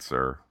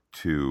answer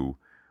to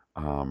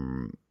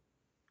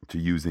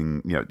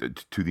using,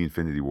 to the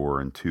Infinity War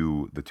and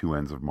to the two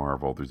ends of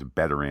Marvel. There's a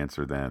better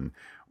answer than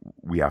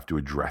we have to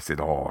address it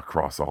all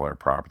across all our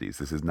properties.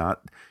 This is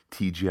not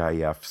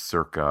TGIF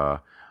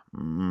circa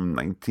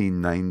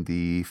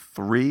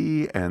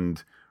 1993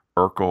 and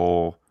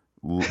Urkel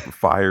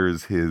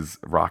fires his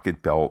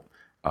rocket belt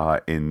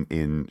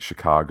in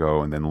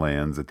Chicago and then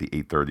lands at the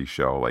 8:30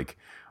 show,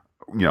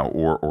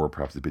 or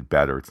perhaps a bit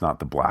better. It's not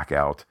the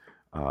Blackout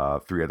 3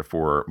 out of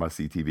 4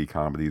 must-see TV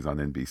comedies on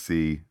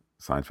NBC.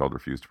 Seinfeld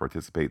refused to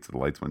participate, so the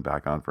lights went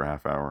back on for a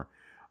half hour.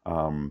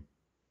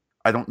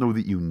 I don't know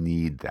that you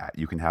need that.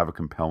 You can have a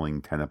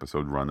compelling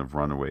 10-episode run of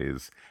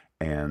Runaways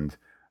and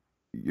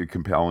a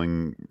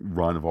compelling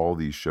run of all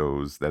these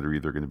shows that are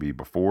either going to be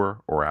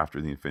before or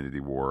after the Infinity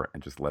War,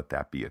 and just let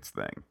that be its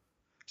thing.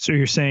 So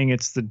you're saying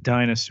it's the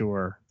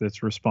dinosaur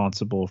that's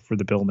responsible for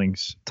the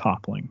buildings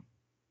toppling?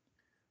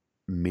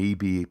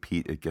 Maybe,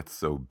 Pete, it gets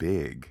so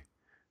big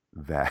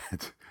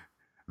that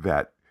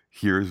that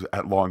here's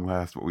at long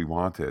last what we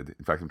wanted.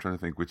 In fact, I'm trying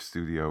to think which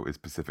studio is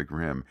Pacific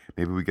Rim.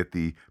 Maybe we get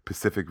the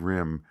Pacific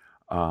Rim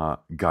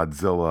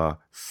Godzilla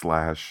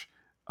slash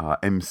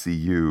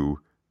MCU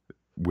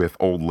with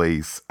Old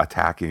Lace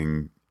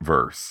attacking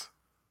verse.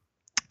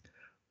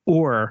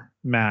 Or,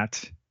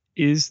 Matt,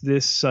 is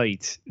this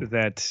site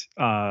that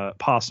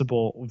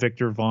possible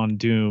Victor Von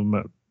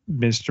Doom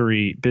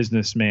mystery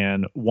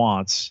businessman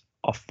wants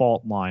a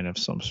fault line of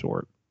some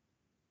sort?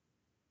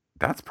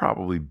 That's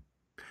probably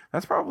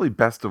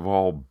best of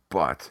all,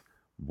 but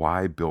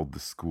why build the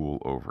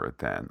school over it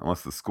then?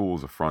 Unless the school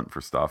is a front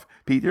for stuff.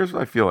 Pete, here's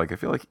what I feel like. I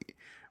feel like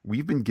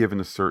we've been given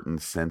a certain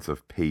sense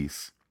of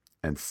pace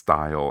and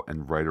style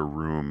and writer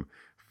room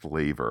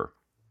flavor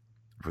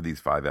for these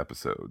 5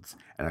 episodes.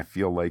 And I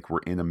feel like we're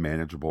in a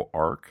manageable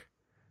arc,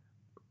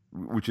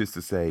 which is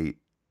to say,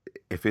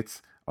 if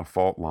it's a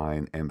fault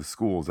line and the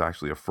school is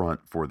actually a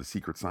front for the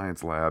secret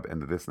science lab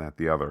and the this and that,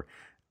 the other,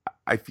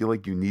 I feel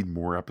like you need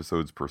more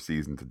episodes per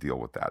season to deal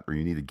with that, or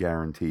you need a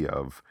guarantee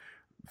of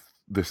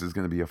this is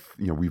going to be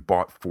we've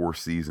bought 4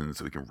 seasons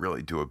so we can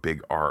really do a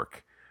big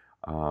arc.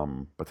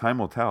 But time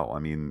will tell. I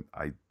mean,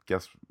 I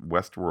guess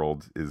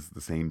Westworld is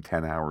the same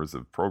 10 hours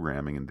of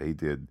programming, and they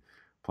did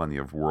plenty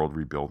of world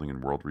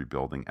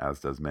rebuilding,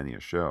 as does many a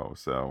show.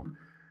 So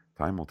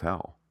time will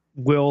tell.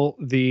 Will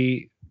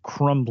the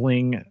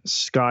crumbling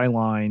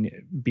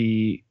skyline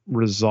be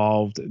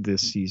resolved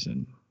this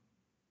season?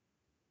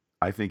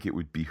 I think it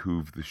would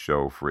behoove the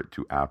show for it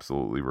to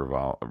absolutely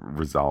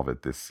resolve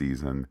it this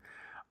season.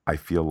 I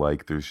feel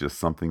like there's just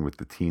something with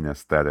the teen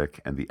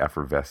aesthetic and the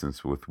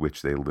effervescence with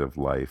which they live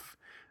life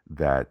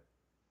that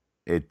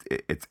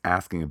it's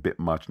asking a bit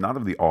much, not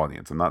of the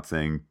audience. I'm not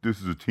saying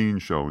this is a teen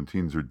show and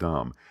teens are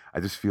dumb.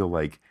 I just feel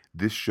like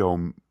this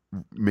show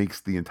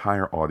makes the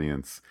entire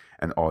audience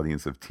an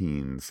audience of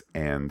teens,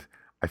 and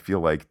I feel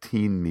like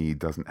teen me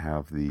doesn't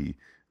have the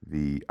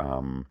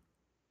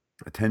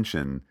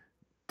attention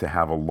to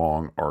have a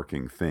long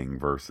arcing thing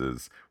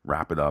versus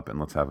wrap it up and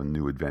let's have a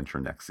new adventure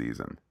next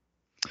season.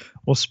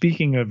 Well,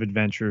 speaking of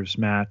adventures,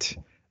 Matt,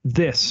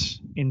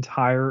 this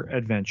entire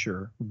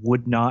adventure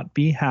would not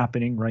be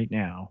happening right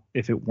now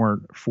if it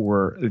weren't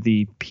for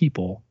the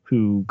people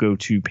who go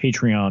to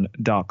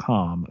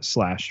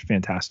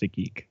patreon.com/Fantastic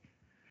Geek.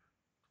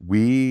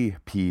 We,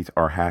 Pete,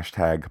 are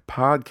hashtag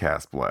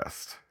podcast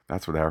blessed.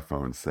 That's what our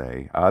phones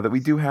say. That we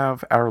do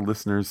have our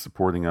listeners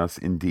supporting us.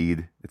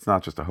 Indeed, it's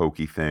not just a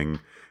hokey thing.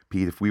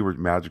 Pete, if we were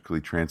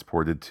magically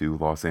transported to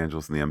Los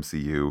Angeles in the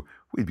MCU,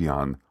 we'd be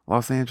on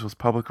Los Angeles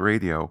Public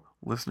Radio,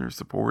 listeners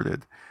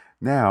supported.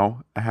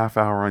 Now, a half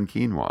hour on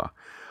quinoa.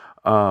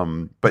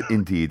 But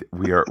indeed,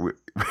 we are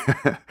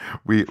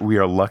we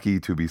are lucky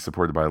to be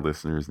supported by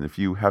listeners. And if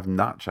you have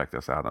not checked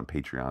us out on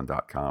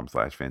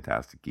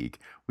patreon.com/Fantastic Geek,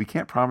 we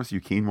can't promise you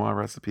quinoa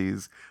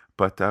recipes,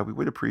 but we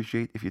would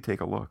appreciate if you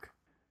take a look.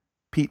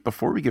 Pete,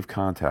 before we give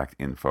contact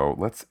info,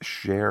 let's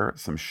share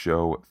some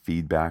show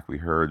feedback we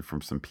heard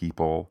from some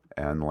people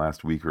in the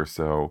last week or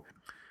so.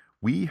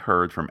 We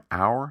heard from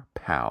our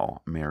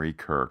pal, Mary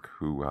Kirk,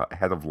 who,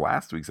 ahead of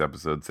last week's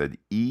episode, said,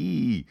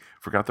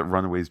 forgot that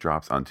Runaways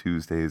drops on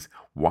Tuesdays.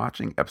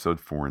 Watching episode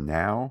 4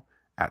 now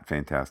at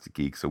Fantastic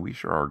Geek. So we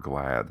sure are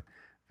glad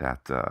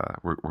that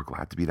we're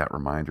glad to be that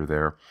reminder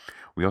there.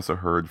 We also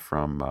heard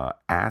from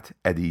at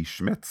Eddie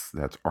Schmitz,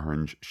 that's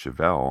Orange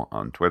Chevelle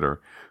on Twitter,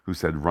 who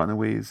said,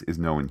 Runaways is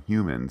no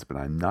Inhumans, but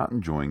I'm not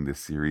enjoying this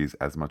series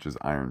as much as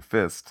Iron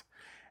Fist.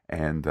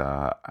 And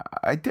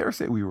I dare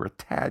say we were a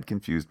tad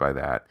confused by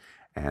that.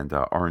 And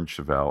Orange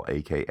Chevelle,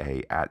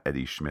 a.k.a. at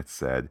Eddie Schmitz,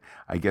 said,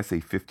 I guess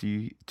a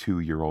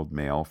 52-year-old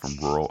male from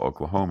rural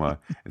Oklahoma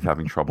is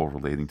having trouble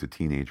relating to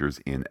teenagers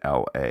in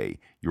L.A.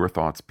 Your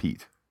thoughts,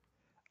 Pete?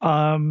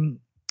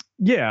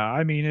 Yeah,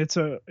 I mean, it's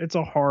a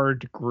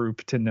hard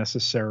group to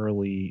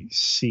necessarily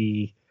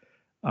see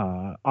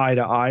eye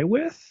to eye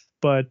with,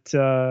 but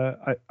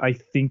I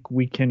think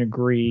we can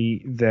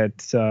agree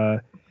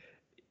that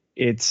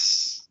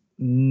it's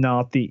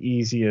not the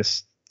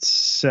easiest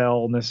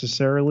sell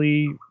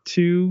necessarily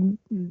to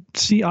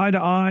see eye to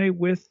eye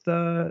with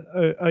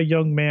a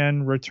young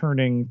man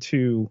returning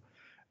to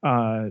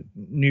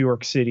New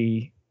York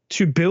City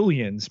to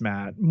billions,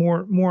 Matt,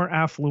 more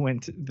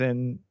affluent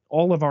than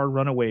all of our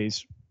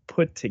runaways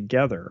put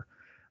together,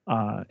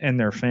 and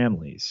their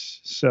families.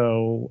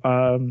 So,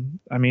 I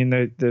mean,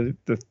 the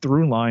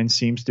through line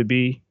seems to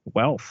be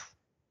wealth.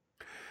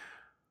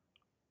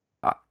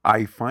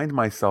 I find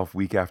myself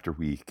week after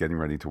week getting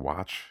ready to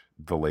watch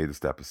the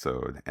latest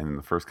episode, and in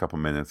the first couple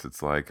minutes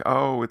it's like,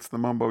 oh, it's the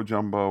mumbo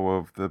jumbo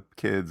of the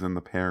kids and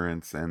the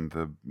parents, and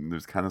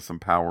there's kind of some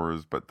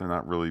powers, but they're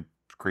not really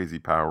crazy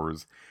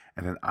powers.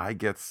 And then I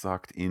get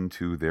sucked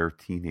into their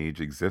teenage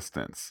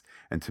existence,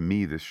 and to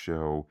me this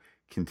show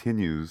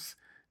continues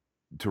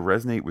to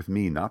resonate with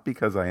me, not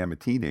because I am a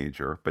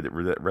teenager, but it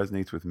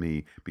resonates with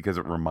me because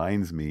it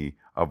reminds me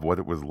of what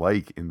it was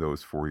like in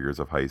those 4 years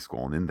of high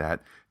school, and in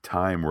that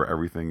time where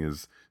everything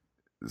is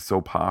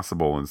so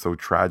possible and so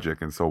tragic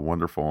and so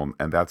wonderful,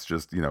 and that's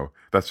just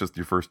that's just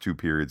your first 2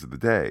 periods of the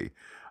day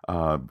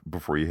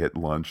before you hit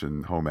lunch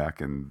and home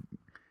ec and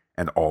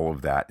all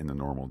of that in a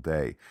normal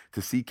day.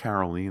 To see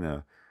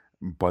Carolina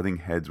butting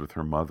heads with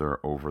her mother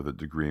over the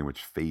degree in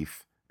which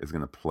faith is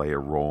going to play a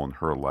role in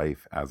her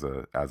life as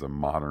a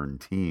modern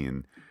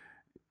teen,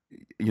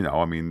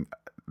 I mean,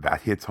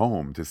 that hits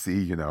home. To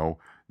see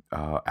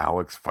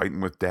Alex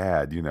fighting with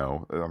dad,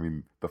 I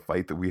mean, the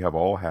fight that we have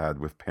all had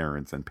with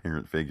parents and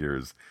parent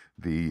figures,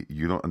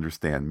 you don't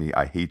understand me,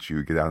 I hate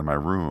you, get out of my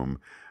room.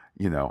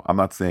 I'm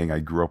not saying I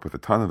grew up with a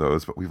ton of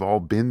those, but we've all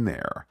been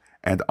there,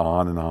 and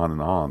on and on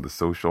and on. The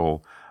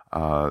social,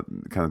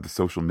 kind of the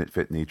social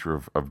misfit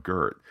nature of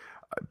Gert.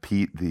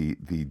 Pete,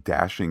 the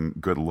dashing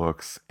good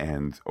looks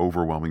and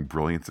overwhelming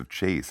brilliance of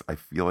Chase. I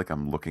feel like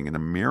I'm looking in a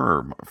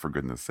mirror, for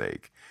goodness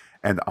sake.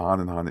 And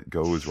on it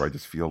goes, where I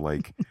feel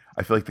like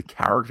the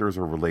characters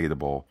are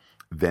relatable.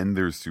 Then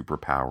there's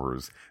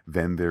superpowers.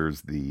 Then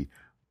there's the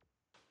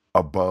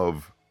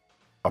above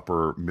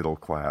upper middle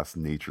class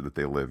nature that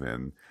they live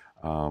in,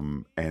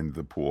 and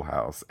the pool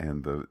house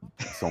and the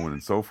so on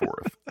and so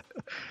forth.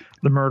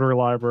 The murder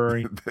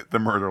library. the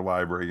murder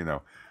library.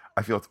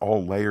 I feel it's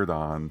all layered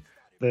on.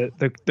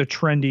 The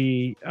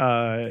trendy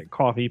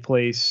coffee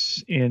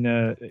place in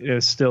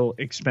a still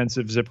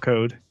expensive zip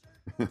code.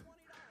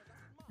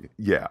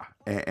 Yeah,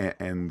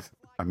 and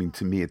I mean,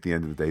 to me, at the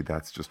end of the day,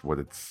 that's just what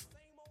it's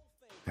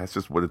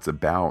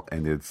about,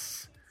 and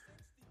it's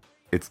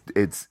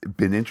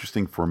been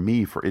interesting for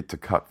me for it to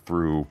cut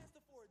through,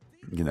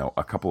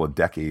 a couple of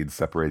decades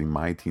separating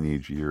my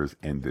teenage years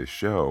and this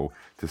show,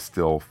 to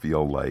still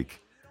feel like,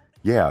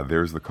 yeah,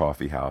 there's the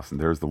coffee house,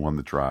 and there's the one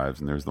that drives,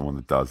 and there's the one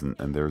that doesn't,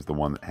 and there's the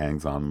one that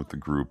hangs on with the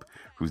group,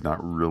 who's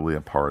not really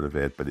a part of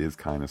it, but is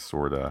kind of,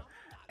 sort of,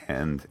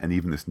 and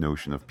even this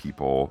notion of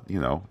people,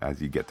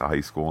 as you get to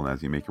high school and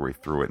as you make your way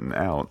through it and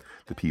out,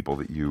 the people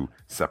that you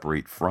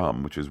separate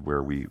from, which is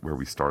where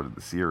we started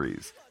the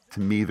series. To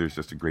me, there's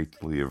just a great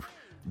degree of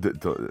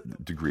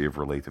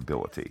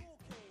relatability.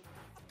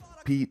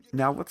 Pete,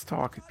 now let's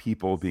talk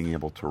people being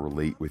able to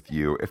relate with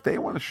you. If they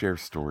want to share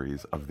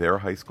stories of their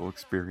high school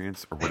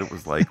experience, or what it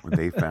was like when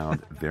they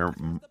found their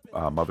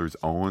mother's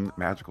own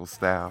magical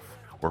staff,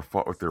 or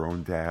fought with their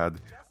own dad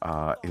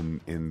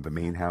in the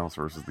main house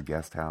versus the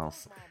guest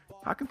house,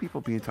 how can people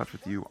be in touch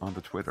with you on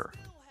the Twitter?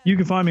 You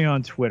can find me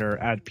on Twitter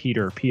at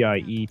Peter, Pieter,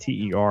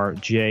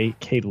 J,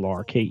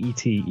 Ketelar,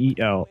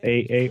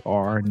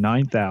 Ketelar,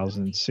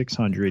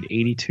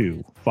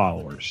 9,682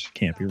 followers.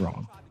 Can't be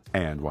wrong.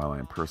 And while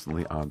I'm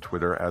personally on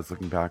Twitter as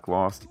Looking Back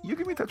Lost, you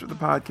can be in touch with the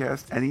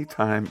podcast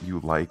anytime you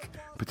like,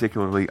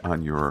 particularly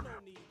on your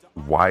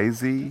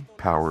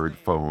Wisey-powered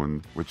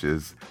phone, which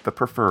is the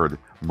preferred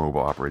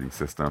mobile operating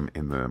system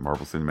in the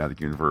Marvel Cinematic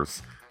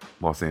Universe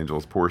Los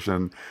Angeles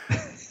portion.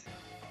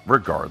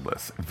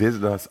 Regardless,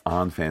 visit us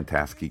on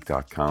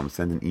fantasticgeek.com.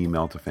 Send an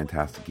email to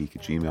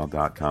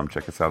fantasticgeek@gmail.com.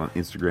 Check us out on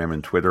Instagram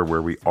and Twitter,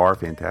 where we are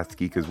Fantastic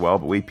Geek as well.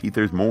 But wait, Pete,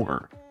 there's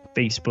more.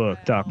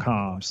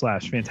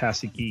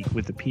 Facebook.com/fantasticgeek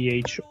with the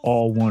PH,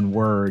 all one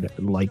word,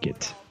 like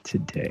it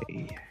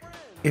today.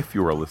 If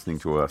you are listening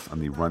to us on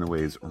the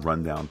Runaways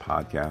Rundown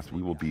podcast,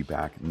 we will be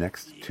back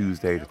next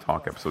Tuesday to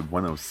talk episode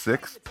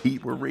 106.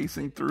 Pete, we're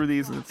racing through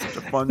these, and it's such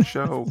a fun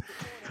show.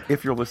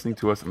 If you're listening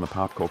to us on the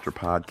Pop Culture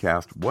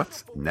Podcast,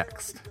 what's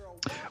next?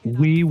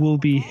 We will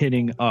be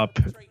hitting up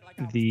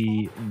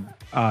the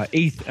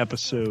 8th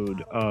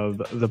episode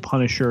of The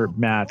Punisher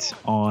Matt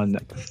on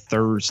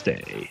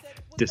Thursday,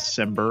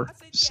 December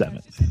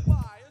 7th.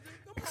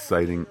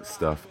 Exciting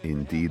stuff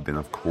indeed. Then,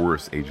 of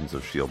course, Agents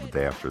of S.H.I.E.L.D. the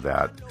day after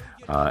that.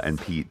 And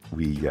Pete,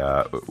 we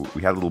had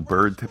a little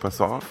bird tip us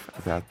off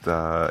that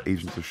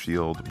Agents of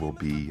S.H.I.E.L.D. will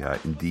be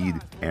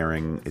indeed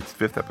airing its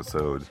 5th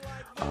episode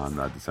on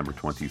December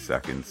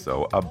 22nd.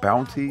 So a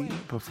bounty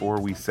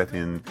before we set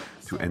in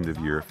to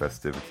end-of-year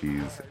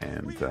festivities.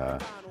 And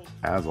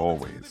as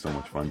always, so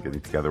much fun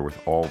getting together with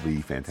all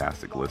the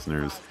fantastic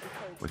listeners.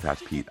 With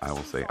that, Pete, I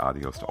will say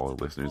adios to all our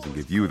listeners and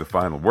give you the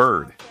final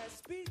word.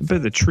 I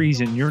bet the trees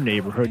in your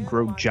neighborhood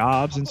grow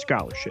jobs and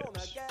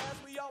scholarships.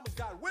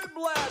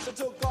 I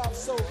took off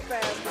so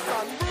fast, the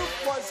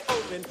sunroof was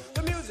open,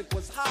 the music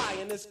was high,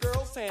 and this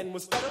girl's hand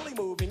was steadily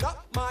moving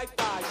up my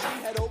thigh.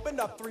 She had opened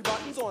up 3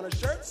 buttons on her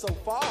shirt so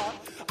far.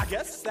 I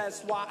guess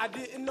that's why I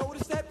didn't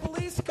notice that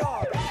police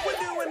car. We're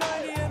doing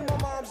 90 in my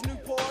mom's new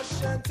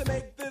Porsche, and to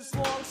make this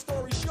long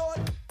story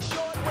short,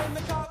 when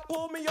the cop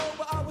pulled me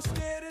over, I was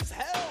scared as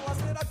hell. I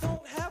said, I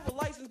don't have a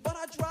license, but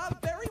I drive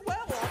very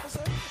well,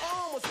 officer.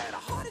 I almost had a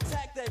heart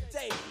attack that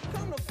day.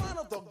 Come to find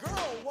out, the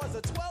girl was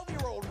a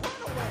 12-year-old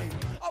runaway.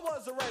 I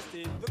was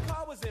arrested, the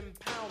car was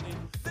impounded.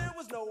 There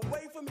was no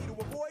way for me to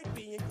avoid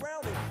being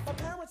grounded. My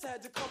parents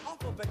had to come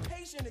off a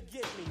vacation to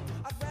get me.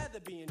 I'd rather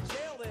be in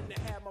jail than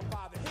to have my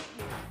father hit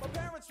me. My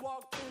parents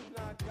walked in and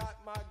I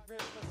got my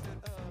grip. I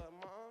said,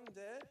 Mom,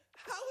 Dad,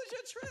 how was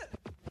your trip?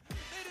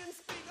 They didn't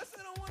speak. I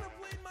said I want to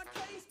plead my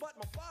case, but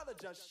my father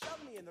just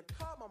shoved me in the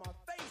car by my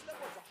face. That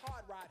was a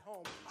hard ride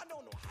home. I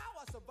don't know how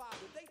I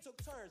survived it. They took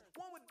turns.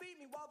 One would beat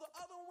me while the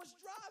other one was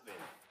driving.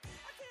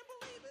 I can't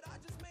believe it. I